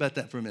and think about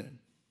that for a minute.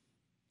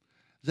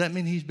 Does that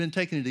mean he's been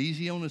taking it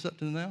easy on us up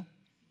to now?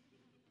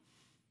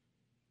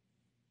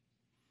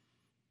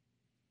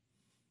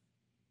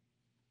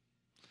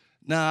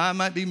 Now, I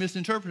might be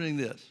misinterpreting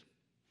this.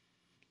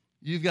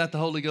 You've got the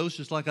Holy Ghost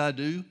just like I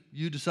do.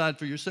 You decide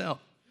for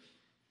yourself.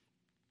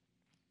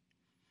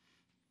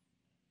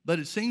 But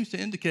it seems to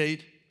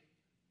indicate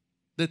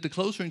that the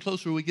closer and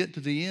closer we get to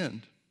the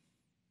end,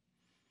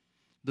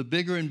 the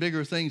bigger and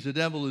bigger things the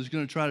devil is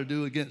going to try to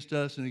do against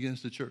us and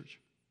against the church.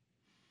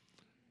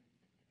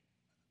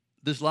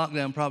 This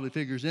lockdown probably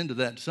figures into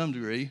that to some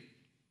degree.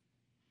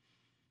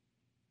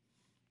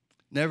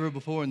 Never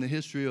before in the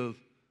history of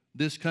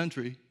this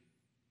country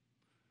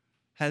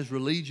has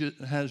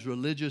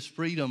religious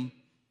freedom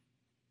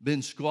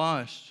been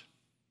squashed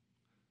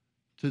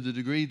to the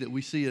degree that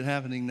we see it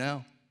happening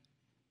now.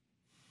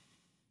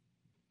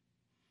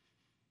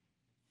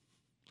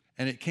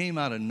 And it came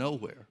out of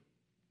nowhere.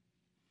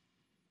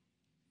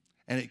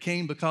 And it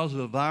came because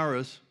of a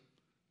virus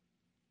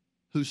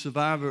whose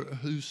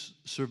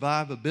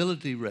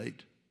survivability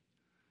rate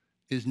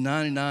is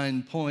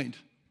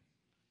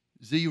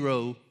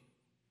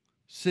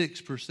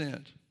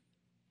 99.06%.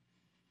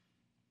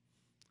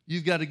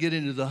 You've got to get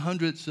into the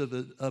hundredths of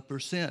a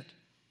percent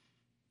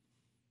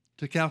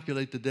to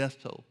calculate the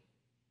death toll.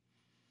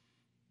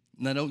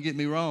 Now, don't get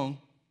me wrong.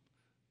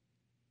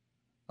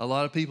 A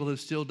lot of people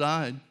have still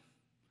died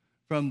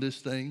from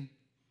this thing.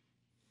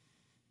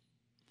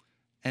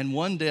 And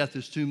one death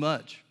is too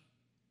much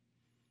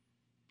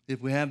if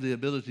we have the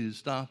ability to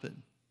stop it.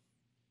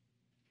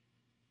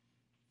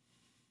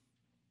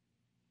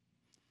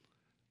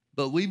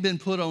 But we've been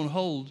put on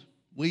hold,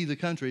 we, the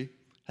country,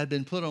 have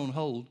been put on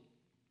hold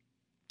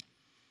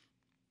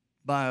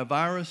by a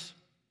virus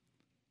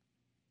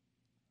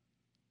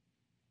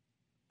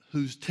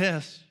whose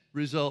test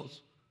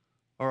results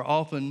are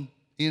often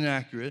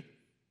inaccurate,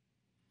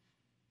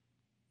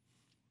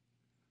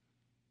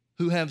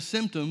 who have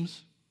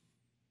symptoms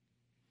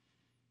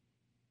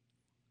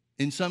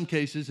in some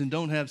cases and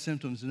don't have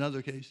symptoms in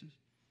other cases.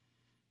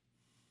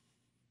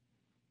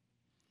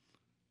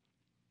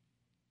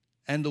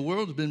 And the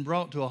world has been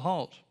brought to a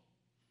halt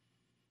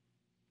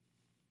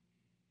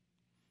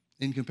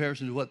in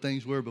comparison to what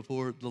things were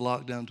before the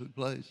lockdown took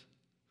place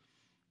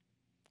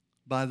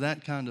by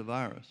that kind of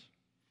virus,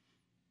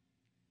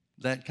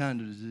 that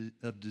kind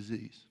of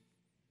disease.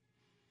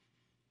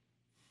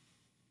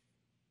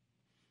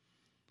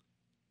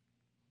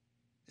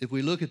 If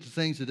we look at the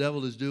things the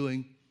devil is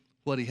doing,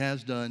 what he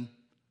has done,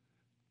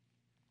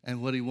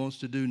 and what he wants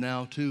to do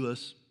now to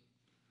us,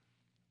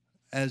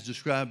 as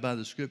described by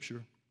the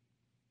Scripture,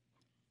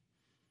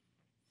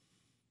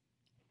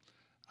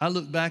 I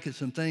look back at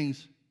some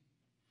things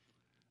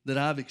that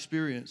I've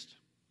experienced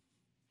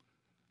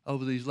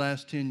over these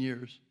last 10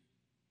 years.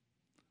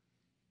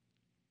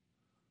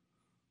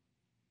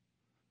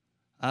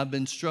 I've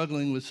been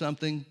struggling with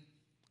something,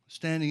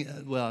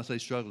 I say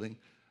struggling.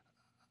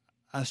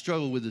 I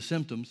struggle with the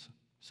symptoms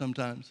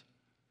sometimes.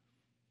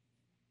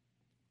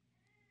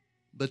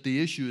 But the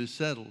issue is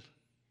settled.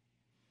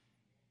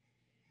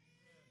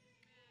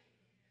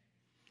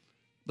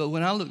 But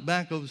when I look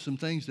back over some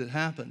things that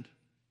happened,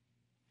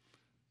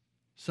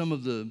 some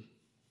of the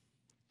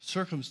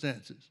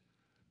circumstances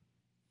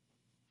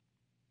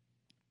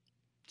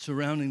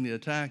surrounding the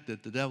attack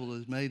that the devil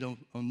has made on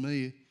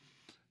me,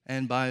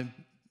 and by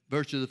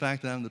virtue of the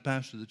fact that I'm the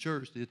pastor of the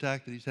church, the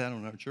attack that he's had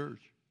on our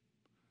church,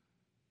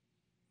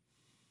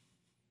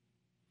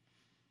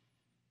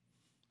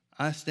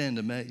 I stand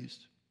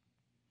amazed.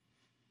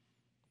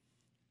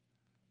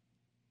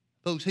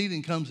 Folks,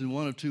 healing comes in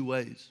one of two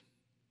ways,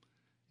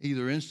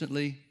 either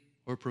instantly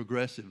or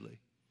progressively.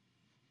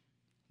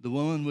 The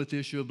woman with the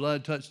issue of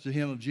blood touched the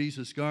hem of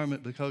Jesus'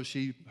 garment because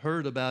she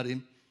heard about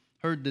him,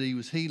 heard that he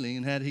was healing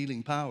and had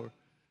healing power.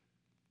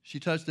 She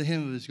touched the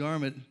hem of his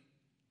garment,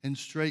 and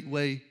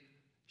straightway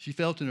she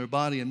felt in her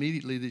body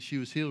immediately that she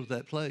was healed of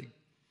that plague.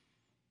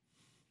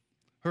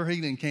 Her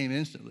healing came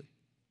instantly.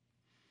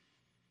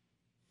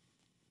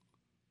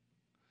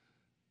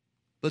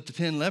 But the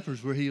 10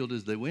 lepers were healed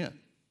as they went.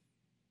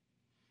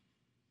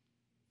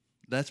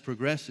 That's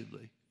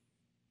progressively.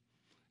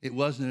 It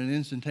wasn't an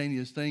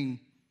instantaneous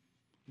thing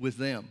with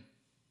them.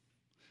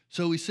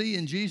 So we see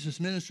in Jesus'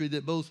 ministry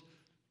that both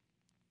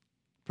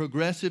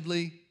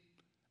progressively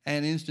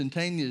and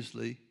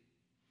instantaneously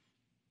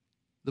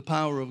the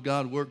power of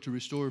God worked to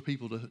restore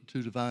people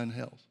to divine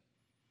health.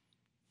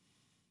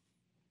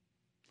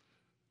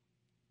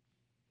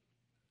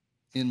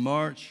 In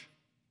March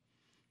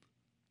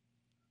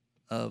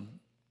of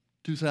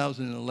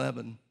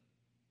 2011,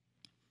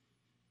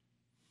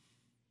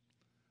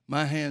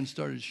 my hand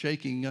started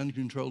shaking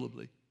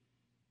uncontrollably.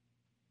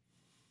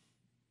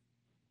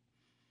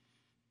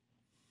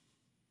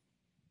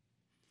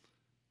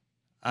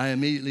 I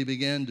immediately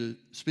began to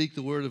speak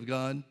the word of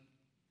God.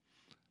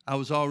 I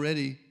was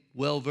already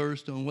well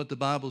versed on what the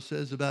Bible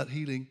says about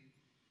healing.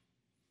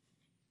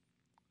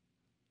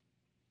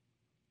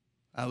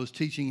 I was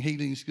teaching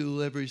healing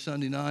school every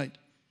Sunday night,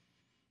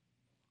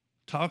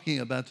 talking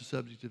about the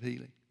subject of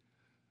healing.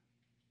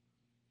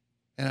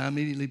 And I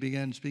immediately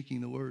began speaking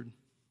the word.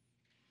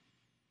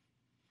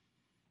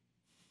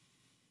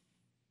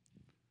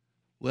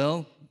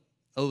 Well,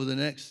 over the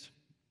next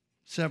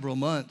several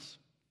months,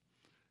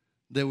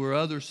 there were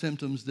other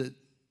symptoms that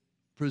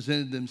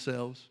presented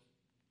themselves.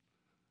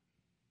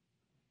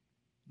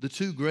 The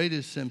two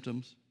greatest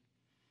symptoms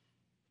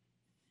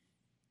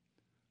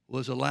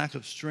was a lack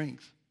of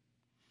strength.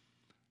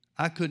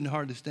 I couldn't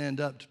hardly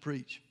stand up to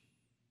preach.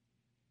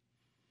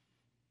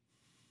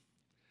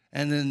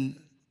 And then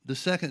the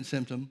second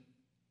symptom,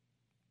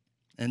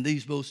 and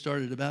these both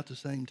started about the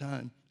same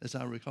time, as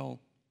I recall.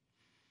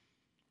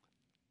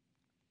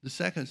 The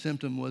second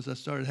symptom was I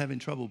started having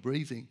trouble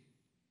breathing.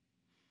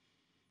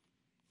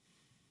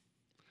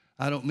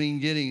 I don't mean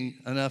getting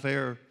enough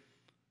air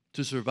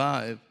to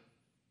survive.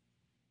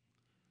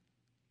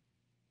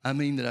 I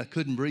mean that I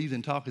couldn't breathe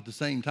and talk at the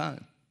same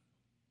time.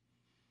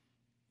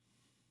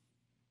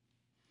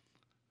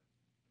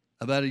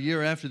 About a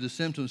year after the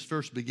symptoms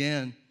first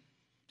began,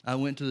 I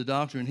went to the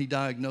doctor and he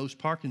diagnosed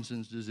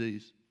Parkinson's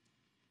disease.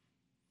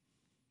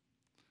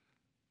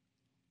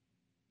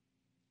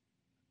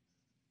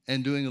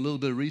 And doing a little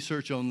bit of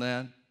research on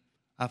that,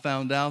 I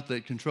found out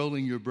that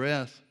controlling your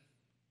breath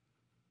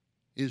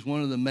is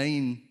one of the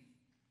main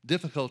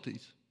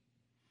difficulties.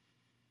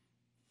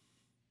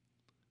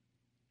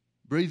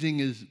 Breathing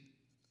is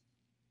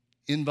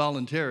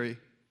involuntary.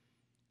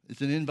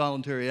 It's an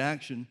involuntary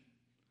action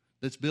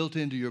that's built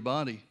into your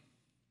body.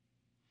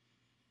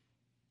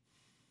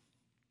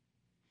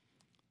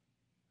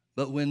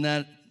 But when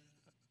that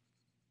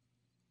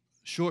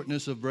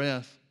shortness of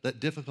breath, that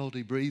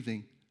difficulty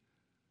breathing,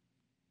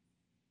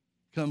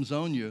 comes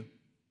on you,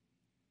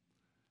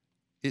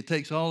 it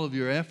takes all of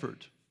your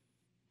effort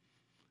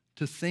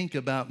to think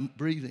about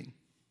breathing.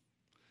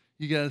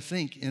 You got to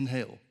think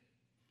inhale.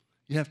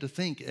 You have to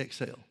think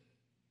exhale.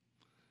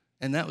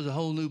 And that was a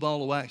whole new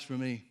ball of wax for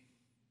me.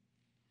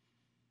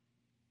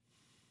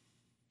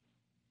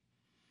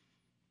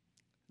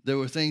 There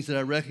were things that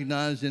I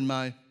recognized in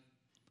my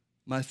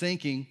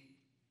thinking.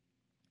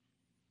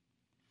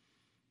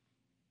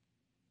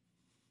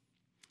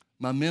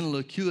 My mental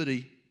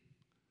acuity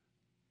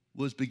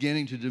was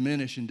beginning to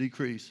diminish and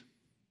decrease.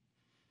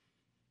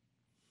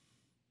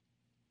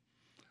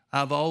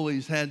 I've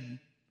always had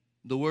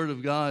the Word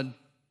of God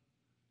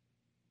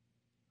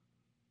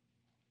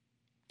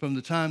from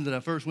the time that I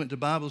first went to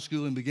Bible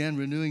school and began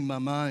renewing my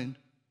mind,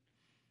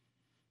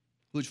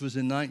 which was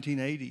in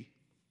 1980.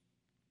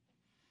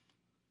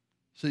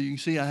 So you can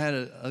see I had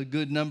a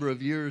good number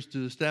of years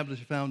to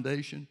establish a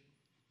foundation.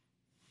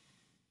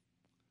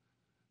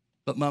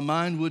 But my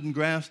mind wouldn't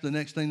grasp the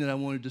next thing that I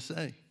wanted to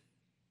say.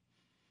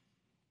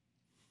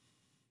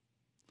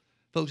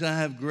 Folks, I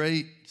have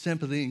great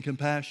sympathy and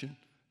compassion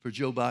for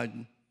Joe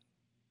Biden.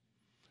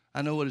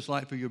 I know what it's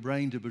like for your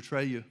brain to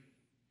betray you.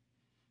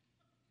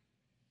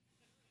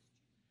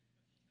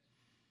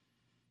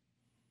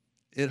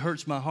 It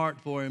hurts my heart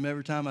for him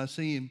every time I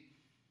see him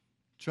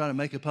try to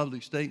make a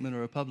public statement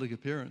or a public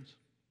appearance.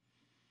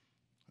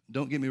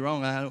 Don't get me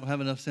wrong, I don't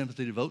have enough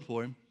sympathy to vote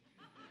for him.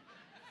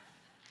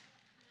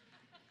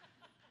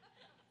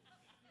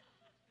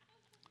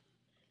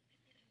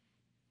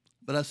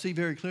 But I see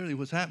very clearly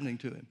what's happening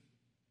to him,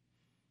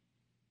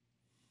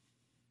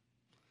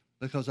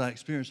 because I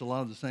experienced a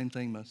lot of the same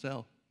thing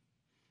myself.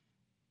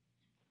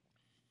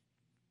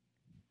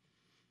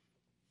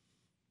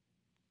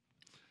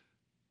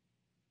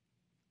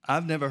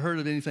 I've never heard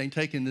of anything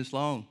taking this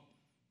long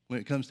when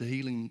it comes to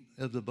healing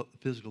of the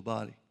physical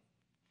body.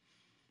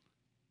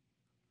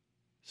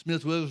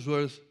 Smith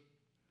Wigglesworth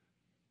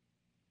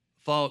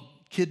fought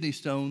kidney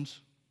stones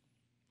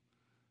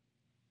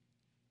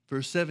for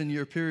a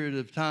 7-year period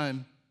of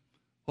time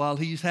while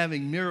he's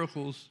having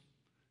miracles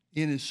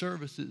in his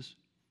services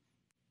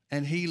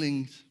and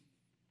healings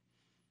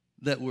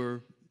that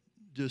were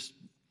just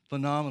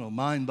phenomenal,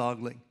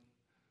 mind-boggling.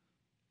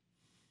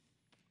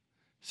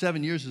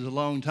 7 years is a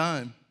long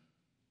time,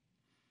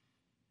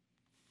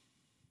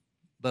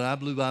 but I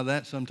blew by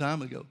that some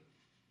time ago.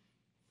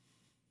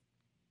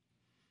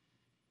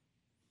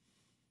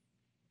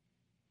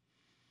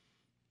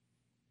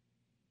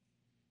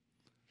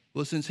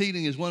 Well, since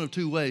healing is one of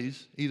two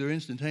ways, either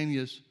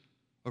instantaneous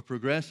or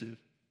progressive,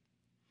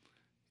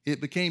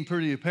 it became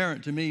pretty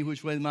apparent to me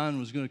which way mine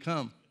was going to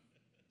come.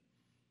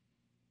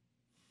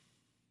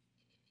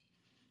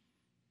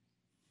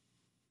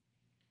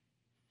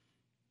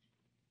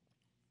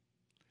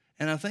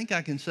 And I think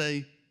I can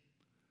say,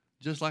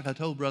 just like I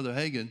told Brother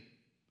Hagin,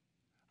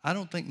 I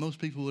don't think most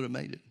people would have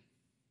made it.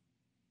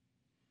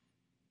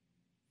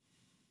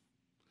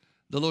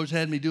 The Lord's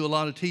had me do a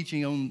lot of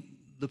teaching on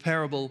the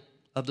parable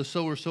of the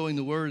sower sowing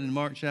the word in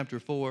Mark chapter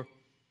 4.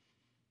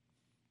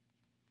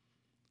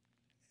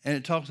 And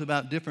it talks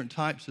about different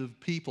types of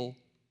people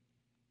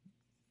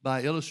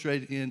by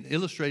illustrating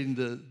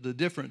the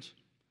difference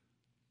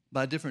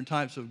by different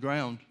types of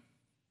ground.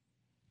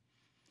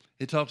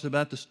 It talks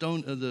about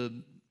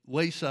the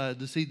wayside,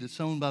 the seed that's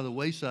sown by the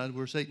wayside,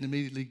 where Satan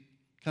immediately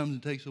comes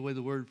and takes away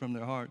the word from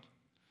their heart.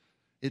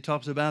 It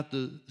talks about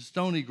the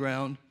stony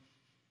ground,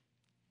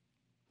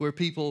 where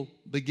people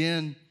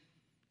begin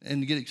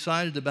and get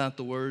excited about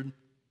the word,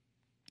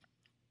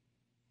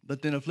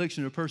 but then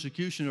affliction or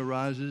persecution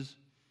arises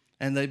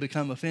and they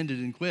become offended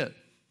and quit.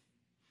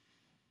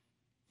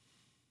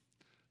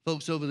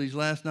 Folks, over these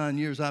last 9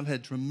 years, I've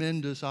had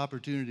tremendous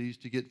opportunities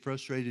to get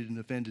frustrated and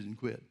offended and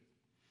quit.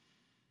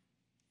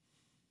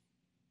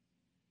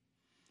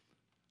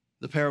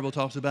 The parable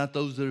talks about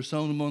those that are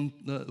sown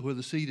where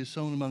the seed is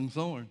sown among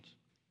thorns,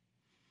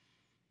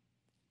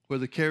 where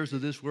the cares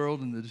of this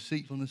world and the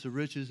deceitfulness of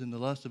riches and the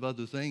lust of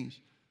other things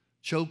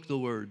choke the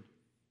word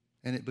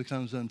and it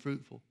becomes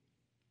unfruitful.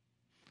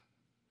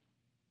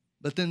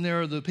 But then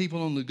there are the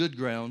people on the good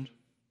ground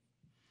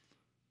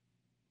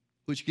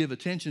which give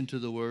attention to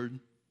the word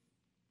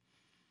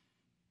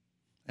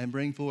and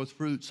bring forth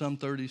fruit, some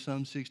 30,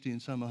 some 60,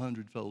 and some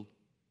 100-fold.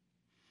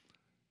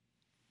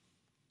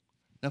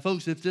 Now,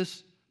 folks, if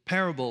this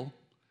parable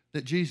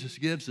that Jesus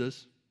gives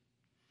us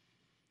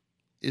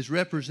is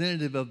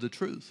representative of the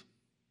truth,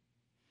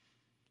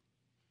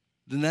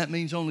 then that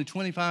means only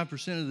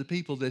 25% of the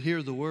people that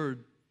hear the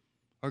word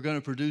are going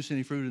to produce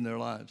any fruit in their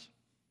lives.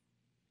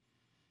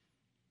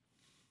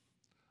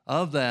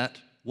 Of that,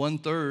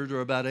 1/3,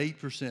 or about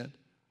 8%,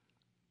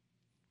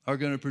 are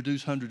going to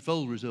produce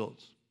 100-fold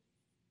results.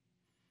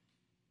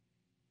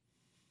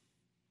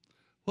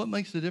 What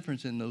makes the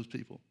difference in those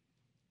people?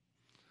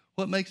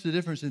 What makes the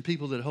difference in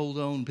people that hold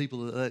on and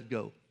people that let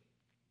go?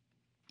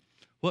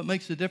 What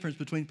makes the difference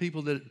between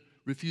people that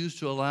refuse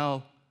to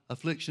allow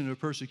affliction or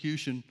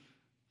persecution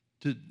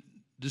to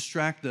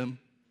distract them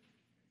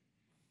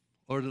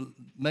or to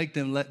make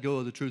them let go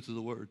of the truth of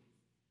the word?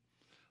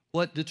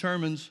 What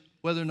determines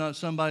whether or not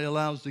somebody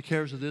allows the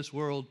cares of this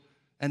world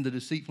and the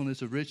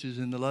deceitfulness of riches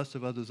and the lust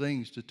of other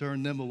things to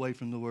turn them away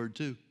from the word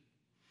too?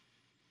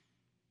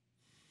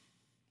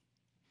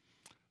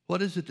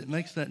 What is it that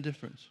makes that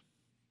difference?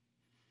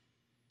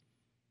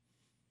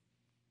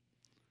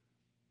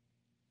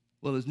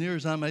 Well, as near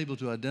as I'm able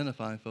to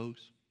identify,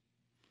 folks,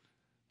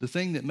 The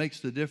thing that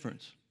makes the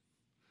difference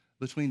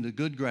between the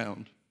good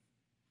ground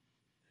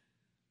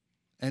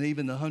and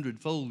even the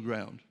hundredfold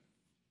ground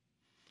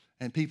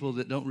and people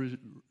that don't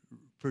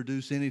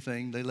produce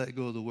anything, they let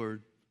go of the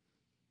word,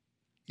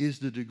 is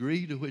the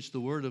degree to which the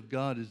word of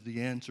God is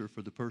the answer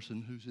for the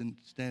person who's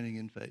standing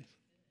in faith.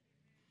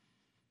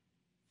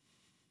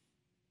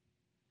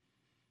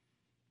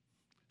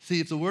 See,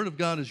 if the word of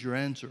God is your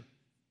answer,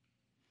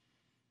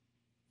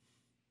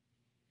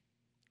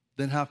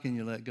 then how can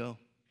you let go?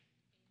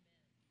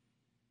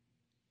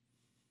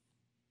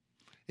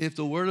 If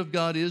the word of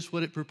God is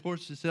what it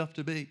purports itself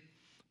to be,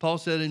 Paul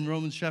said in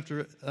Romans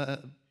chapter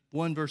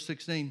 1, verse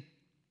 16,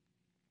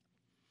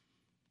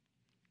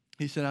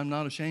 he said, I'm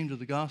not ashamed of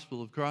the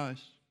gospel of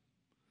Christ.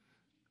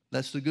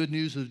 That's the good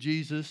news of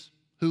Jesus,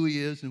 who he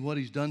is and what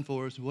he's done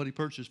for us and what he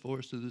purchased for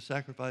us through the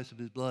sacrifice of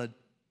his blood.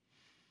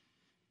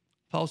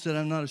 Paul said,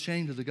 I'm not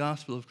ashamed of the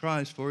gospel of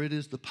Christ, for it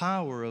is the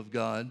power of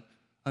God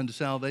unto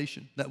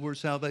salvation. That word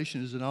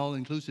salvation is an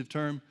all-inclusive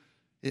term.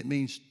 It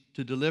means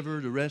to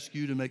deliver, to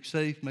rescue, to make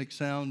safe, make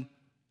sound,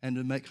 and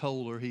to make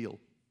whole or heal.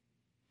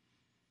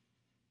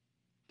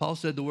 Paul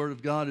said the word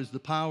of God is the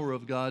power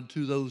of God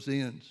to those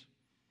ends,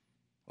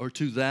 or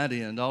to that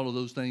end. All of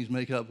those things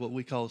make up what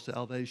we call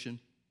salvation.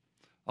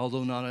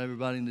 Although not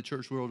everybody in the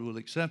church world will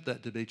accept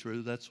that to be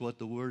true, that's what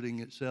the wording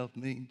itself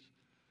means.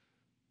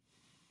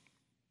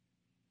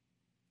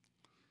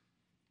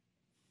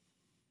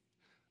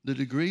 The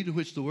degree to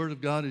which the word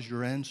of God is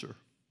your answer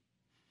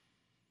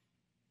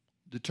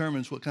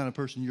determines what kind of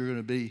person you're going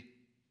to be,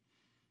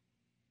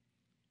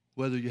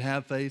 whether you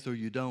have faith or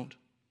you don't,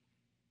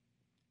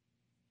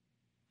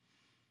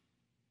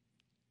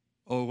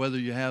 or whether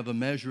you have a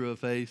measure of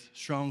faith,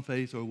 strong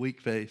faith or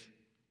weak faith.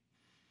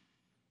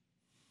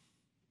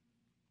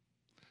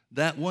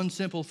 That one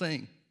simple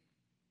thing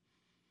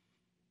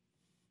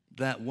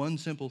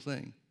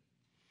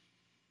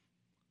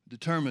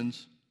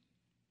determines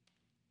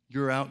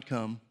your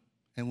outcome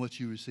and what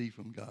you receive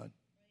from God.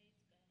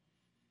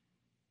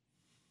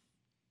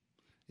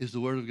 Is the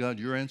word of God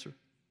your answer?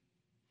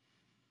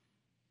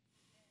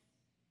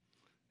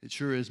 It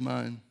sure is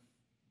mine.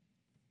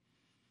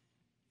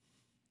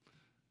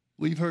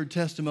 We've heard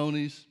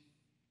testimonies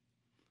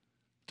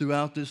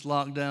throughout this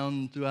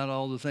lockdown, throughout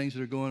all the things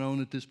that are going on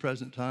at this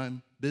present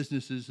time.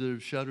 Businesses that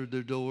have shuttered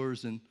their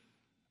doors and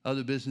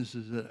other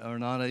businesses that are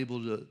not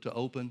able to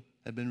open,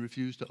 have been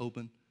refused to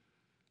open.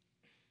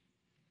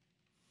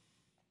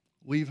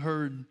 We've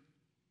heard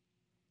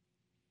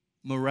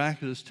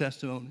miraculous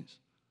testimonies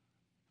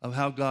of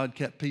how God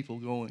kept people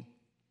going.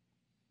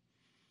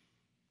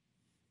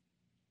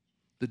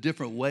 The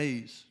different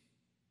ways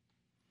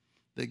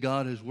that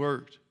God has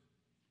worked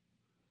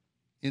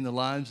in the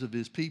lives of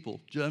his people.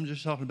 I'm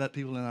just talking about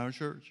people in our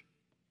church.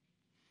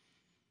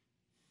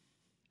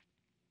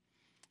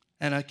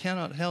 And I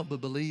cannot help but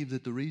believe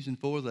that the reason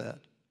for that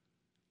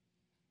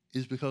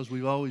is because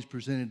we've always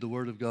presented the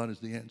word of God as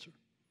the answer.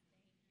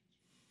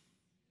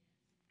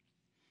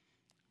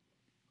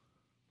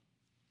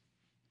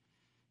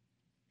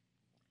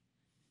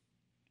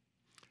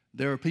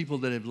 There are people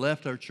that have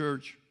left our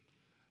church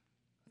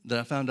that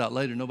I found out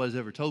later, nobody's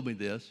ever told me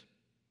this,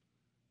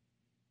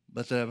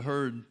 but that I've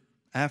heard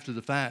after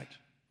the fact,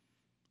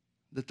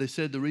 that they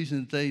said the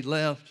reason that they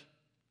left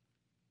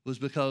was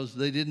because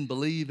they didn't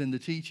believe in the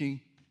teaching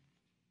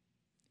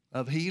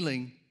of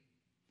healing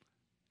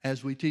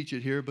as we teach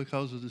it here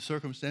because of the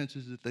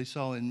circumstances that they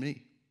saw in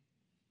me.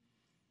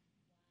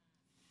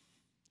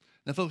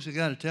 Now, folks, I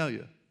got to tell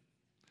you,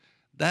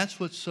 that's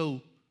what's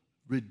so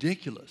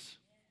ridiculous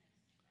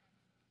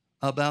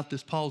about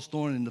this Paul's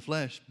thorn in the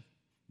flesh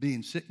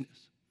being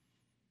sickness.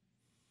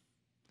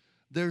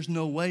 There's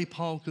no way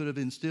Paul could have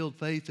instilled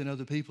faith in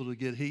other people to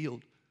get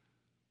healed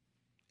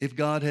if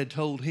God had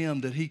told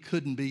him that he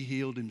couldn't be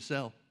healed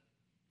himself.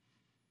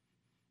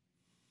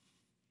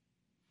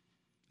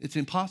 It's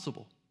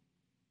impossible.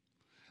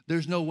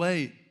 There's no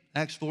way.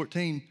 Acts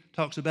 14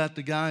 talks about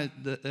the guy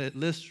at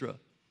Lystra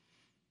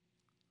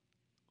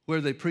where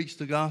they preached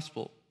the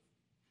gospel.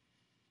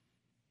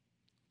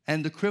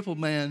 And the crippled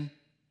man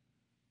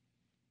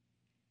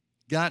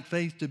got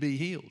faith to be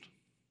healed.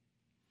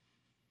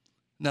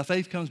 Now,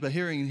 faith comes by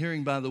hearing and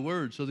hearing by the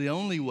word. So the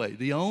only way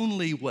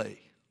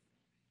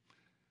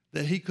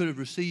that he could have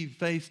received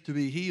faith to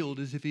be healed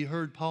is if he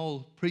heard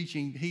Paul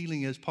preaching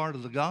healing as part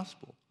of the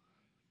gospel.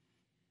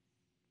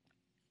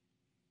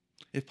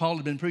 If Paul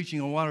had been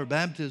preaching on water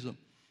baptism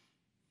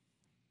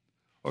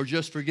or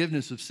just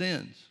forgiveness of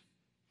sins,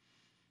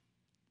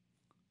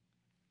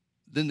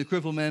 then the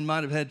crippled man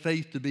might have had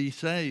faith to be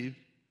saved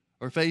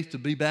or faith to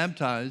be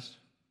baptized.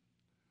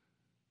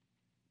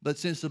 But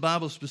since the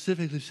Bible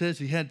specifically says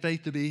he had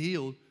faith to be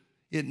healed,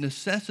 it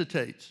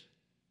necessitates,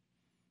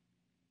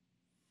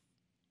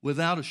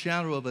 without a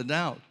shadow of a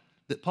doubt,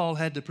 that Paul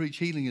had to preach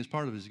healing as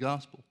part of his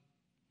gospel.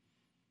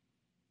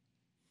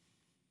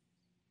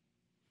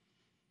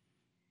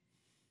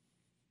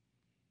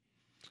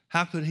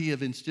 How could he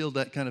have instilled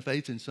that kind of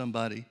faith in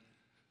somebody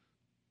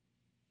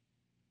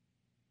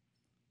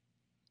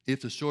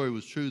if the story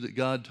was true that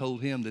God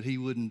told him that he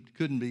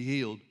couldn't be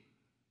healed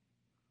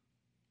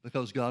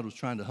because God was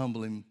trying to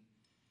humble him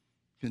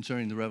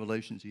concerning the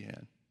revelations he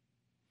had.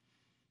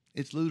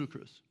 It's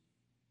ludicrous.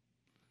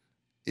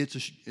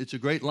 It's a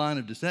great line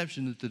of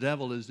deception that the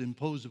devil has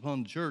imposed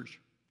upon the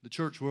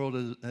church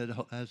world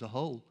as a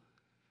whole.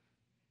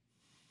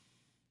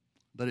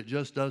 But it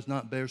just does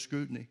not bear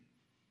scrutiny.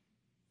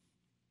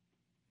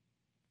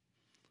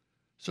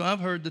 So I've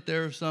heard that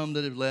there are some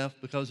that have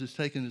left because it's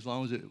taken as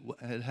long as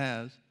it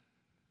has.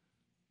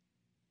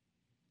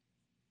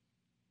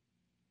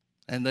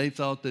 And they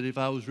thought that if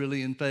I was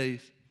really in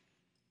faith,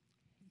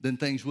 then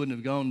things wouldn't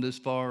have gone this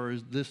far or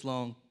this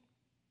long.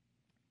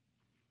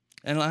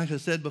 And like I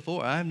said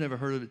before, I've never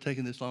heard of it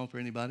taking this long for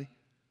anybody.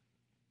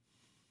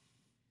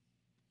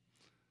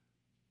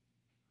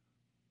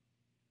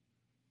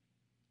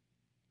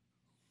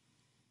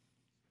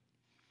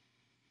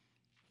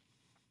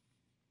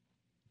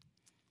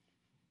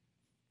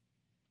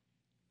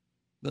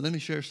 But let me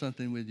share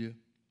something with you.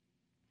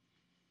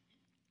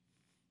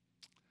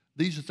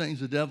 These are things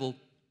the devil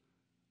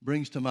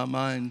brings to my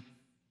mind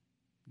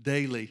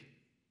daily.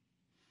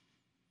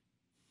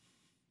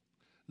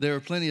 There are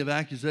plenty of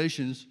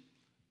accusations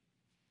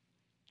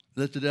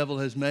that the devil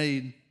has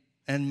made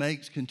and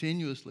makes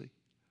continuously,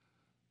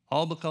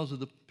 all because of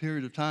the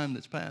period of time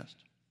that's passed.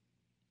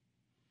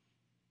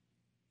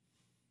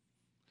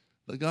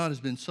 But God has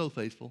been so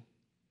faithful.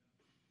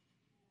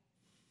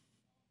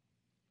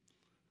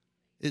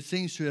 It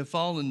seems to have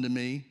fallen to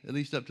me, at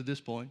least up to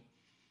this point,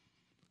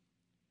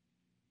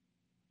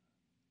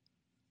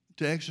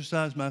 to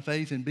exercise my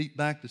faith and beat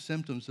back the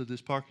symptoms of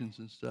this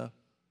Parkinson's stuff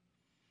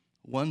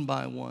one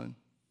by one.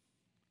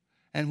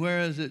 And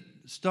whereas it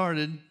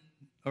started,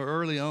 or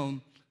early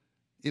on,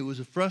 it was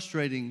a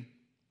frustrating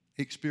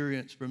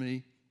experience for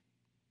me,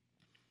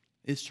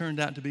 it's turned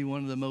out to be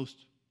one of the most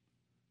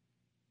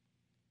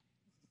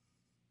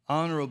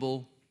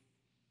honorable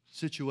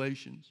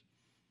situations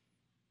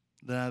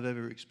that I've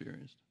ever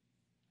experienced.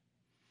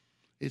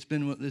 It's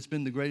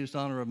been the greatest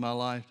honor of my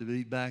life to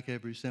beat back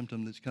every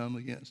symptom that's come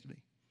against me.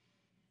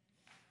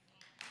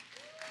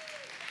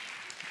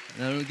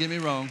 Now, don't get me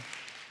wrong.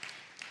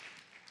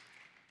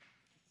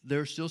 There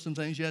are still some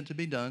things yet to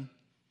be done.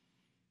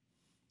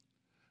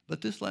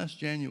 But this last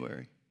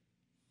January,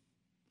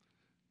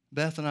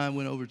 Beth and I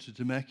went over to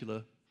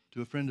Temecula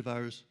to a friend of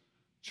ours'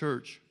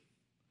 church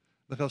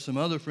because some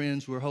other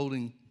friends were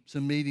holding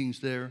some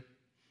meetings there.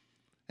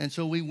 And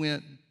so we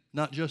went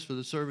not just for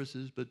the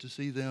services, but to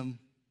see them,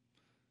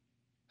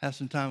 have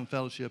some time of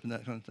fellowship and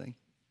that kind of thing.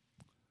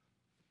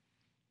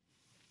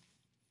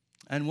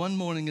 And one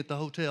morning at the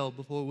hotel,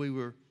 before we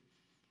were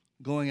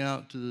going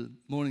out to the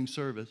morning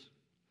service,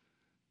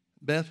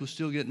 Beth was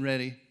still getting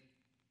ready.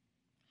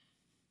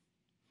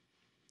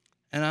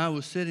 And I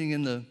was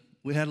sitting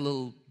we had a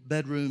little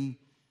bedroom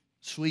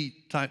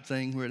suite type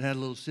thing where it had a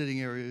little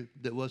sitting area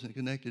that wasn't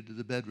connected to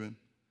the bedroom.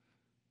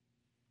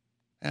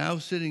 And I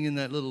was sitting in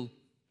that little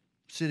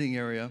sitting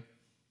area.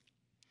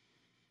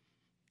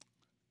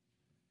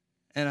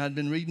 And I'd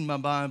been reading my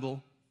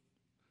Bible,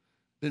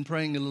 been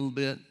praying a little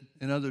bit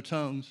in other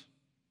tongues,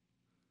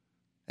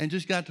 and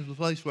just got to the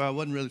place where I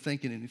wasn't really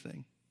thinking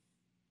anything.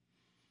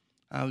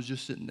 I was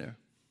just sitting there.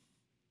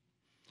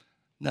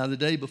 Now, the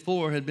day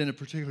before had been a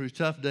particularly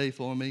tough day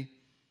for me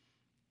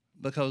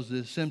because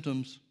the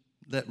symptoms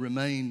that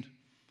remained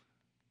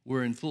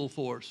were in full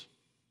force.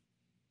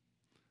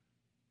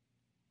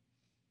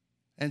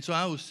 And so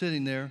I was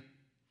sitting there,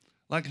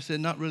 like I said,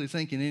 not really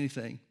thinking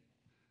anything.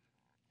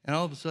 And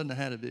all of a sudden, I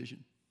had a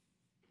vision.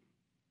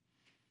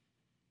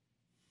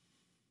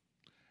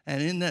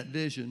 And in that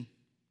vision,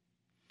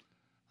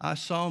 I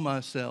saw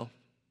myself,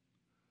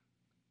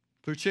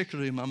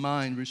 particularly my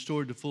mind,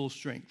 restored to full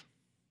strength.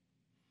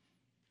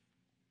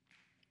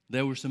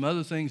 There were some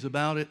other things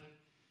about it.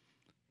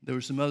 There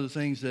were some other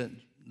things that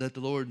the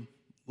Lord,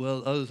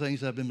 other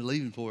things I've been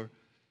believing for.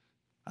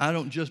 I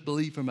don't just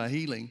believe for my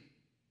healing.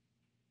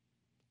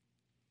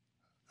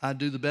 I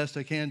do the best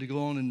I can to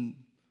go on and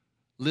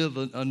live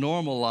a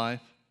normal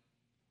life,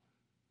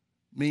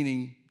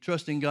 meaning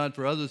trusting God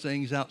for other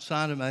things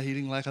outside of my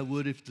healing like I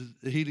would if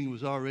the healing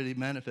was already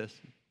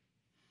manifested.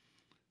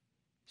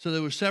 So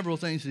there were several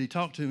things that he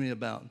talked to me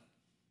about.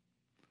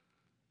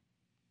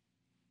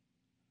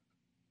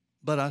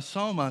 But I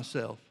saw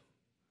myself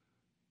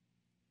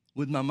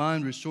with my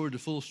mind restored to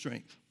full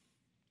strength.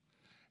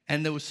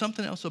 And there was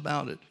something else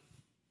about it.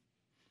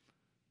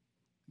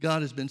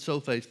 God has been so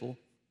faithful.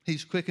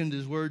 He's quickened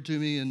his word to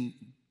me in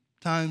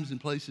times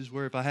and places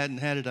where if I hadn't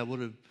had it,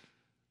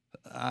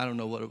 I don't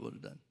know what I would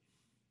have done.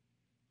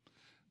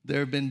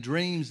 There have been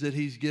dreams that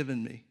he's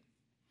given me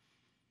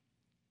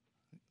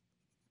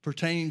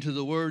pertaining to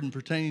the word and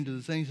pertaining to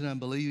the things that I'm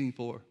believing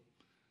for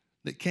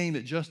that came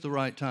at just the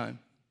right time.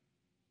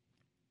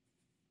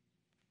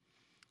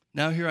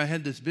 Now here I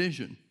had this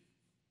vision.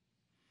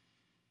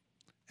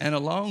 And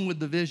along with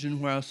the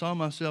vision where I saw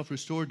myself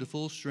restored to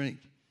full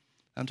strength,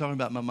 I'm talking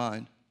about my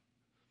mind.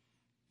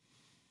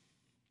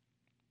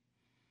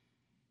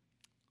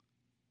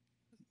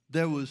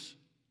 There was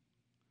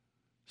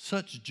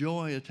such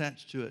joy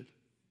attached to it.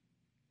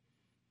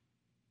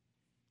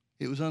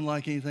 It was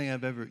unlike anything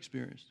I've ever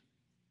experienced.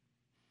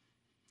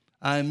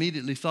 I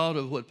immediately thought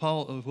of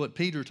what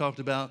Peter talked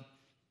about,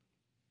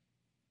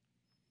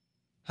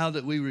 how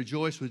that we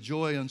rejoice with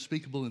joy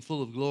unspeakable and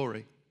full of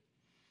glory.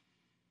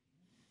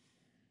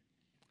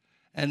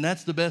 And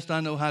that's the best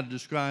I know how to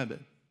describe it.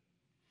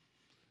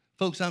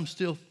 Folks, I'm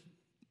still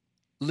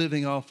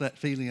living off that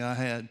feeling I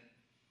had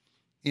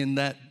in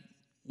that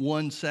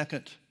 1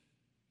 second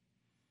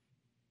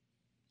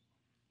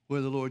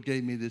where the Lord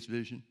gave me this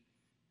vision.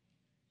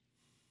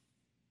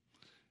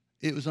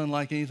 It was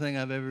unlike anything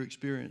I've ever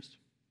experienced.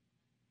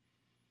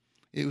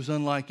 It was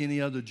unlike any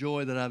other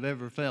joy that I've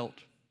ever felt.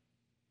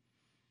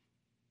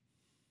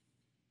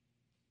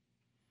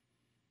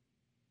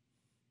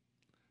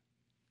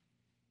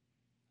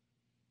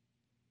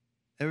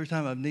 Every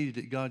time I've needed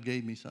it, God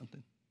gave me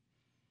something.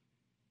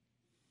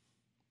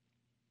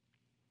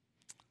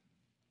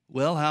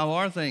 Well, how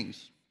are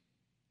things?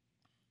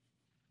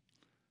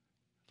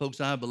 Folks,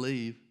 I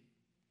believe.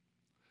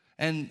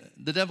 And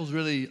the devil's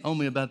really on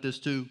me about this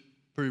too,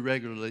 pretty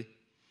regularly.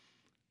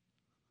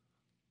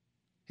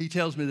 He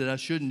tells me that I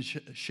shouldn't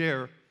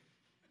share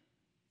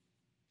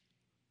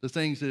the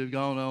things that have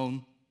gone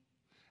on.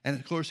 And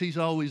of course, he's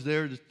always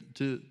there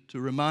to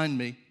remind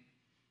me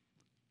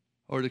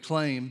or to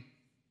claim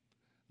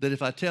that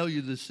if I tell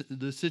you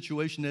the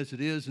situation as it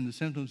is and the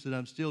symptoms that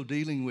I'm still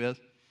dealing with,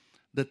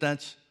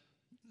 that's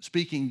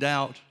speaking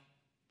doubt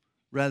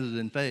rather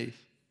than faith.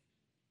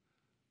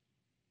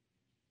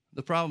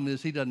 The problem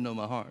is he doesn't know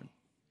my heart.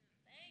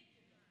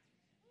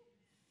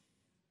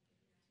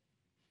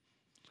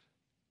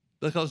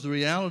 Because the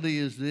reality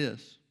is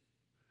this: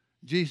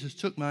 Jesus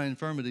took my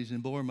infirmities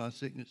and bore my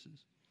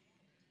sicknesses,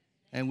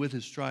 and with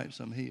his stripes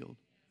I'm healed.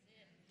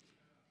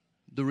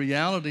 The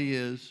reality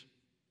is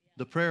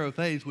the prayer of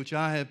faith which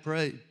I have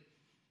prayed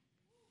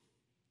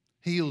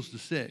heals the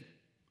sick,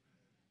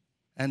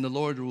 and the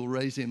Lord will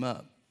raise him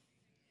up.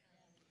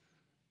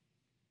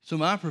 So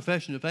my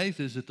profession of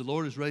faith is that the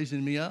Lord is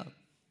raising me up.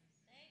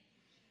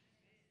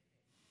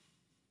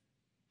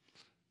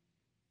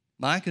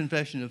 My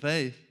confession of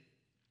faith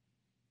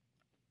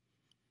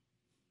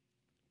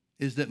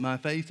is that my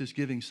faith is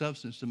giving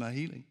substance to my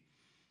healing.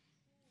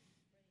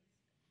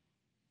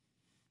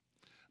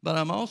 But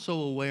I'm also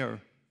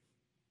aware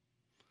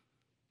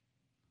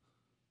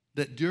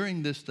that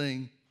during this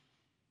thing,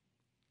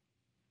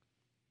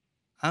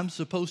 I'm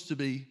supposed to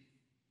be,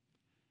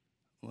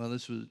 well,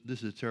 this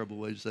is a terrible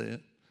way to say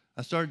it.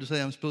 I started to say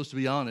I'm supposed to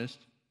be honest,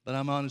 but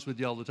I'm honest with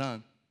you all the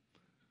time.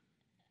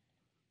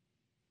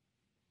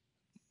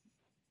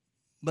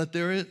 But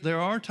there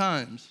are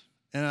times,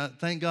 and I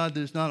thank God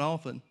that it's not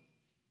often,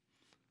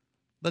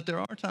 but there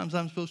are times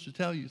I'm supposed to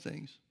tell you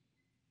things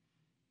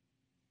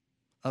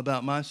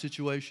about my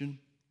situation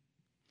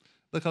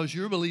because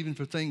you're believing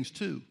for things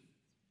too.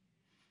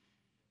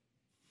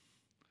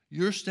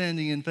 You're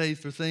standing in faith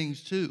for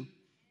things too,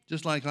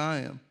 just like I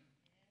am.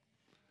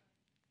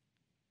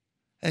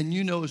 And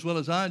you know as well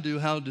as I do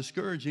how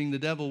discouraging the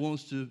devil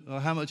wants to, or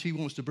how much he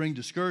wants to bring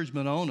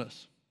discouragement on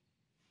us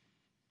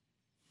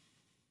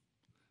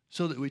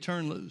so that we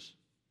turn loose.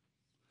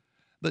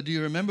 But do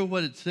you remember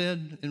what it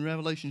said in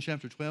Revelation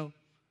chapter 12?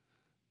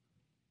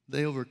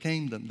 They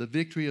overcame them, the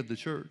victory of the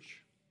church.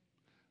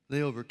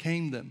 They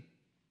overcame them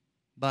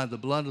by the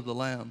blood of the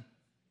Lamb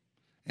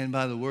and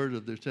by the word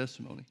of their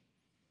testimony.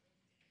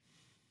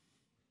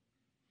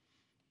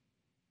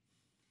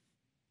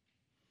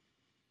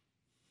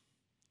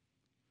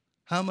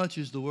 How much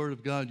is the word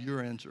of God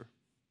your answer?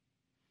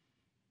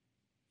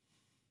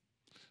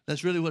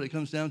 That's really what it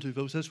comes down to,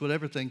 folks. That's what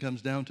everything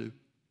comes down to.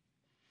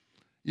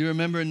 You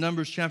remember in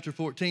Numbers chapter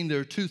 14, there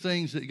are two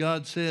things that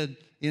God said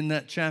in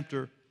that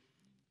chapter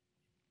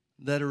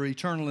that are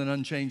eternal and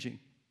unchanging.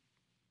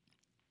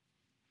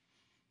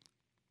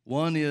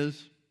 One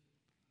is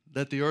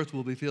that the earth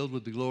will be filled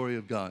with the glory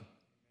of God.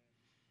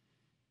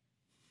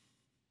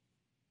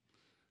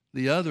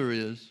 The other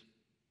is,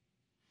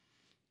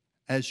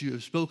 as you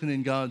have spoken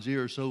in God's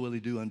ear, so will he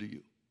do unto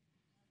you.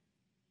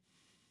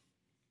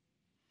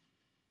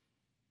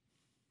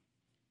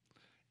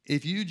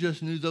 If you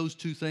just knew those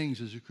two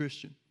things as a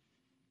Christian,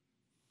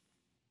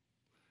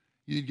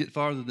 you'd get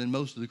farther than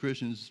most of the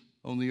Christians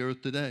on the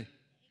earth today.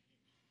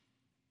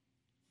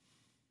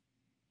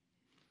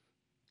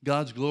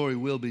 God's glory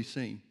will be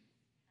seen.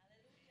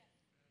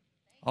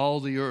 All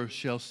the earth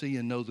shall see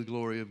and know the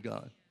glory of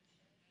God.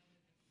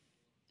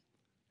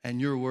 And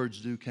your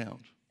words do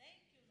count.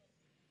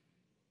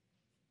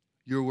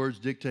 Your words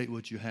dictate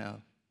what you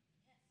have.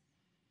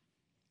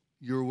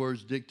 Your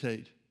words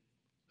dictate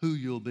who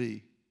you'll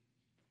be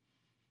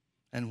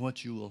and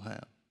what you will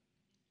have.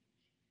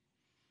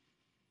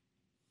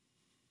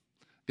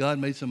 God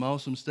made some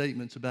awesome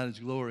statements about his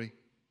glory.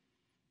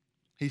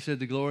 He said,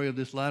 the glory of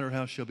this latter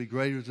house shall be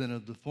greater than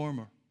of the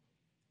former.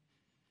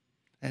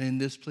 And in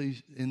this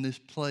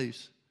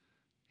place,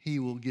 he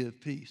will give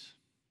peace.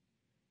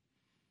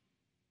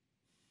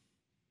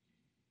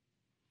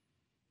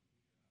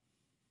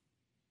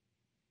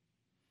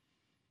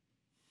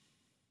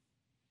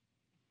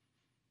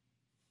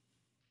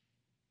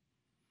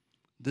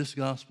 This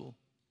gospel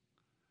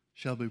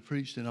shall be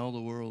preached in all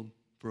the world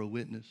for a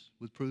witness,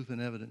 with proof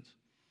and evidence,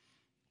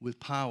 with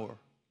power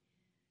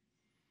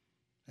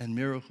and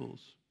miracles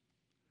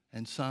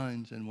and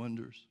signs and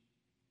wonders.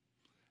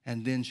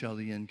 And then shall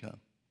the end come.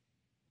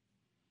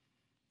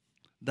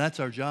 That's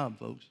our job,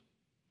 folks.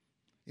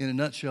 In a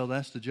nutshell,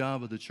 that's the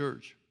job of the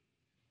church.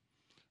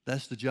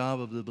 That's the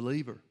job of the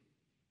believer.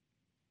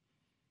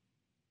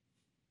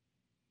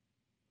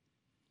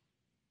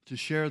 To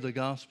share the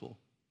gospel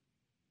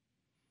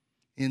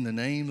in the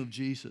name of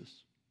Jesus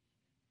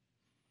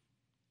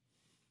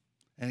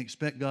and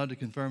expect God to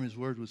confirm his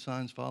word with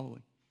signs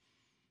following.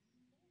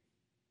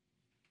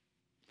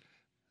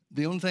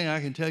 The only thing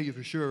I can tell you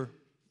for sure,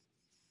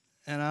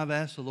 and I've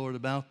asked the Lord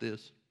about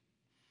this,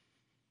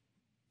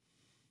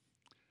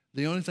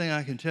 the only thing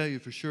I can tell you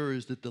for sure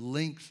is that the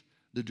length,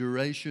 the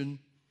duration,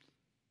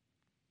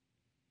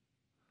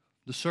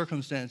 the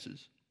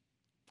circumstances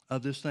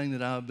of this thing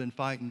that I've been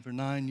fighting for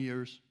 9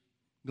 years,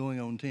 going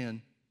on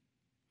 10,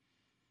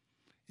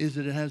 is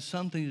that it has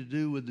something to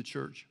do with the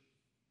church.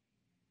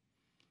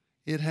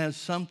 It has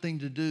something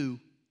to do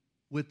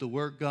with the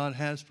work God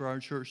has for our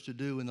church to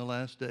do in the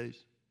last days.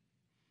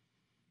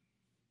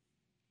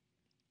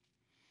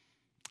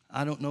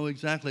 I don't know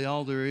exactly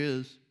all there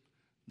is.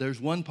 There's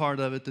one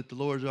part of it that the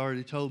Lord's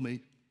already told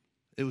me.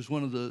 It was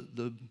one of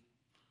the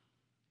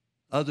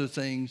other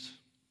things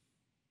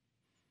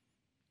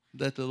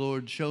that the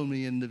Lord showed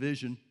me in the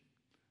vision,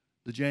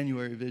 the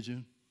January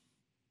vision.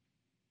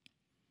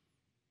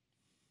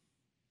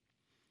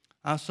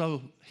 I saw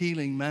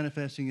healing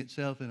manifesting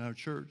itself in our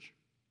church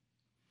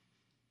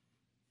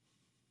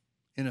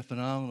in a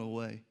phenomenal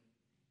way.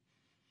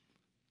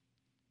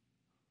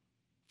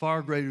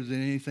 Far greater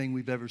than anything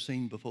we've ever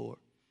seen before.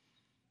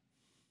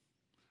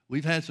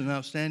 We've had some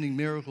outstanding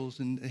miracles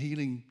and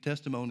healing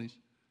testimonies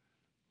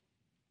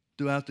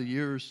throughout the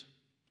years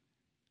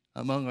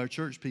among our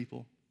church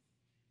people.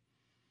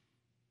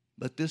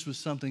 But this was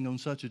something on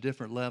such a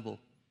different level,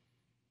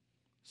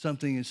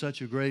 something in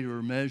such a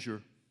greater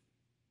measure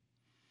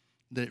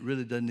that it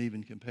really doesn't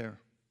even compare.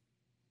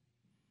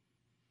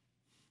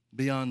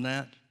 Beyond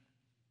that,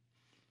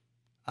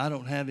 I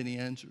don't have any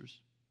answers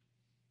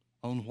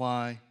on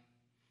why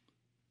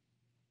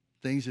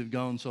things have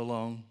gone so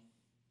long.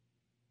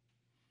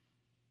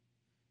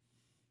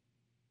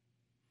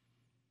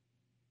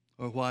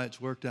 Or why it's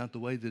worked out the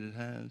way that it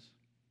has.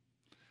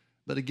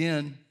 But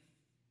again,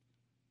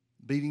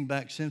 beating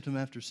back symptom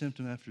after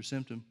symptom after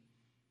symptom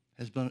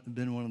has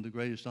been one of the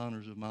greatest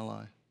honors of my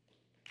life.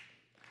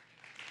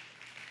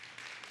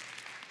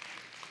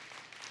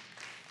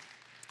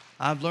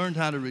 I've learned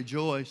how to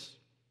rejoice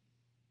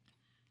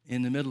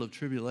in the middle of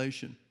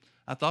tribulation.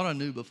 I thought I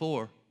knew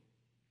before,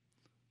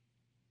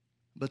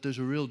 but there's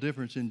a real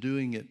difference in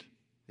doing it,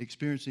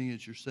 experiencing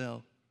it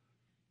yourself,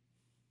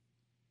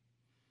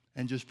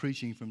 and just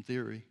preaching from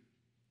theory.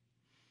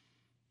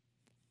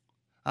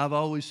 I've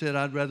always said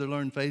I'd rather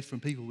learn faith from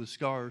people with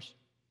scars.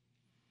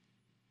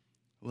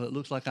 Well, it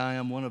looks like I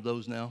am one of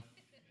those now.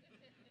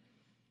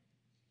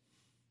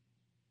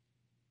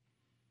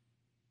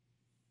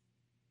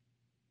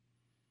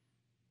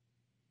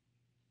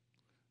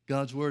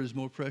 God's word is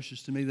more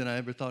precious to me than I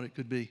ever thought it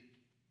could be,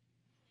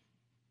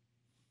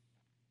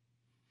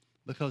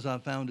 because I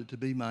found it to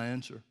be my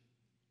answer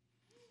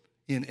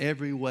in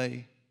every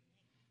way,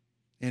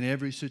 in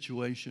every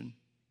situation,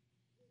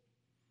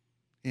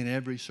 in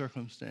every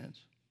circumstance.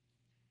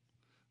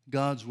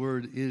 God's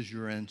word is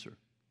your answer.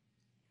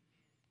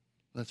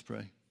 Let's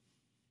pray.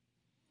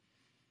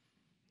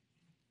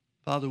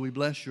 Father, we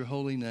bless your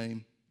holy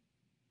name.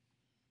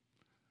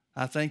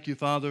 I thank you,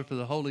 Father, for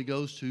the Holy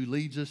Ghost who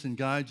leads us and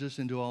guides us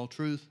into all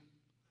truth.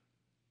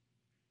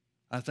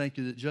 I thank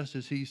you that just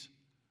as he's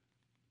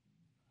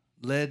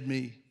led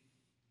me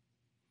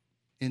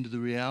into the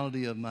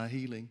reality of my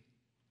healing,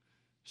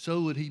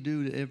 so would he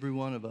do to every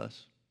one of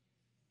us.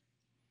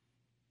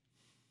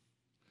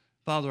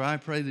 Father, I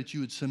pray that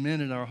you would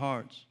cement in our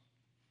hearts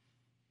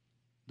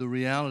the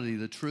reality,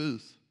 the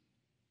truth,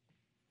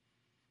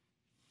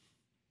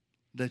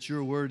 that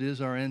your word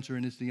is our answer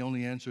and it's the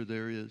only answer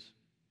there is.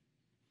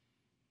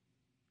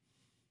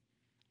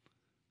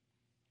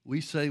 We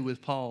say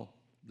with Paul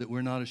that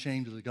we're not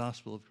ashamed of the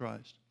gospel of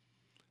Christ,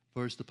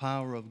 for it's the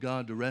power of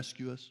God to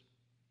rescue us,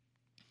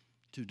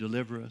 to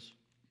deliver us,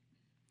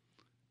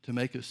 to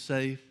make us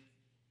safe,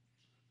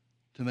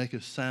 to make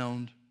us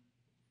sound,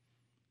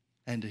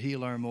 and to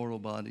heal our mortal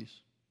bodies.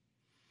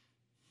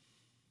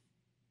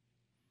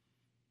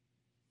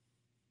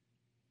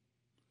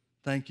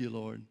 Thank you,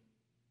 Lord,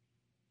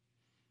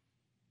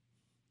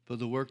 for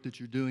the work that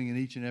you're doing in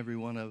each and every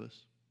one of us.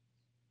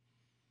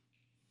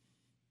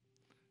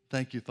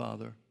 Thank you,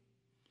 Father,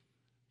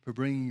 for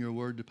bringing your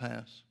word to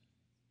pass.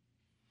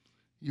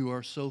 You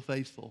are so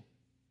faithful.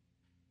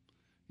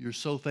 You're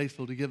so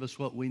faithful to give us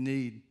what we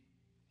need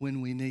when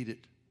we need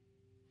it.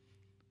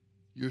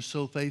 You're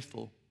so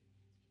faithful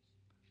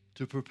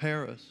to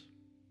prepare us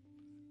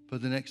for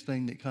the next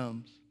thing that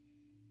comes.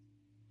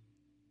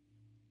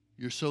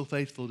 You're so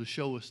faithful to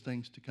show us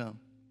things to come.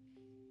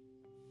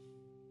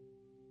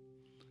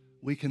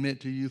 We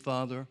commit to you,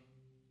 Father,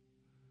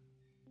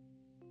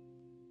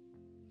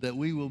 that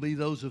we will be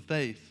those of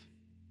faith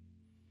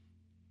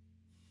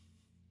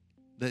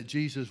that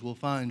Jesus will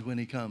find when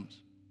he comes.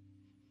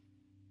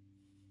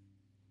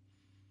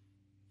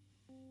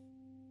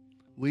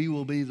 We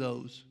will be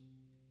those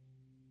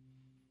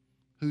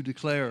who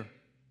declare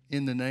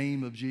in the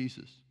name of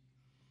Jesus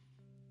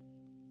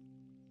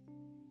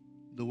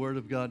the Word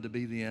of God to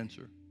be the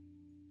answer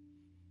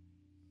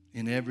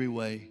in every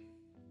way,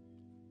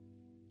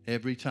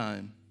 every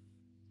time,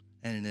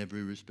 and in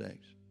every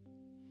respect.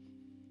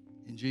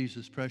 In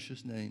Jesus'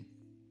 precious name,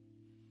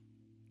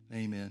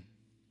 amen.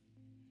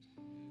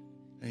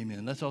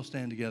 Amen. Let's all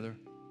stand together.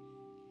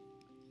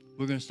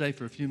 We're going to stay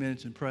for a few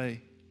minutes and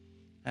pray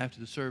after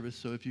the service,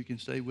 so if you can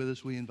stay with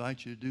us, we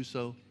invite you to do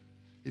so.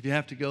 If you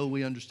have to go,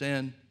 we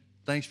understand.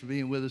 Thanks for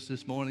being with us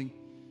this morning.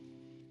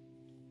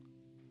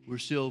 We're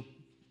still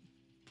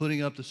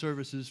putting up the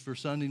services for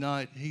Sunday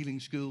night healing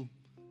school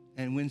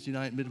and Wednesday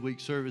night midweek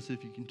service.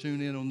 If you can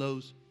tune in on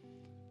those,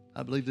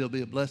 I believe they'll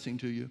be a blessing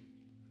to you.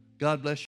 God bless you.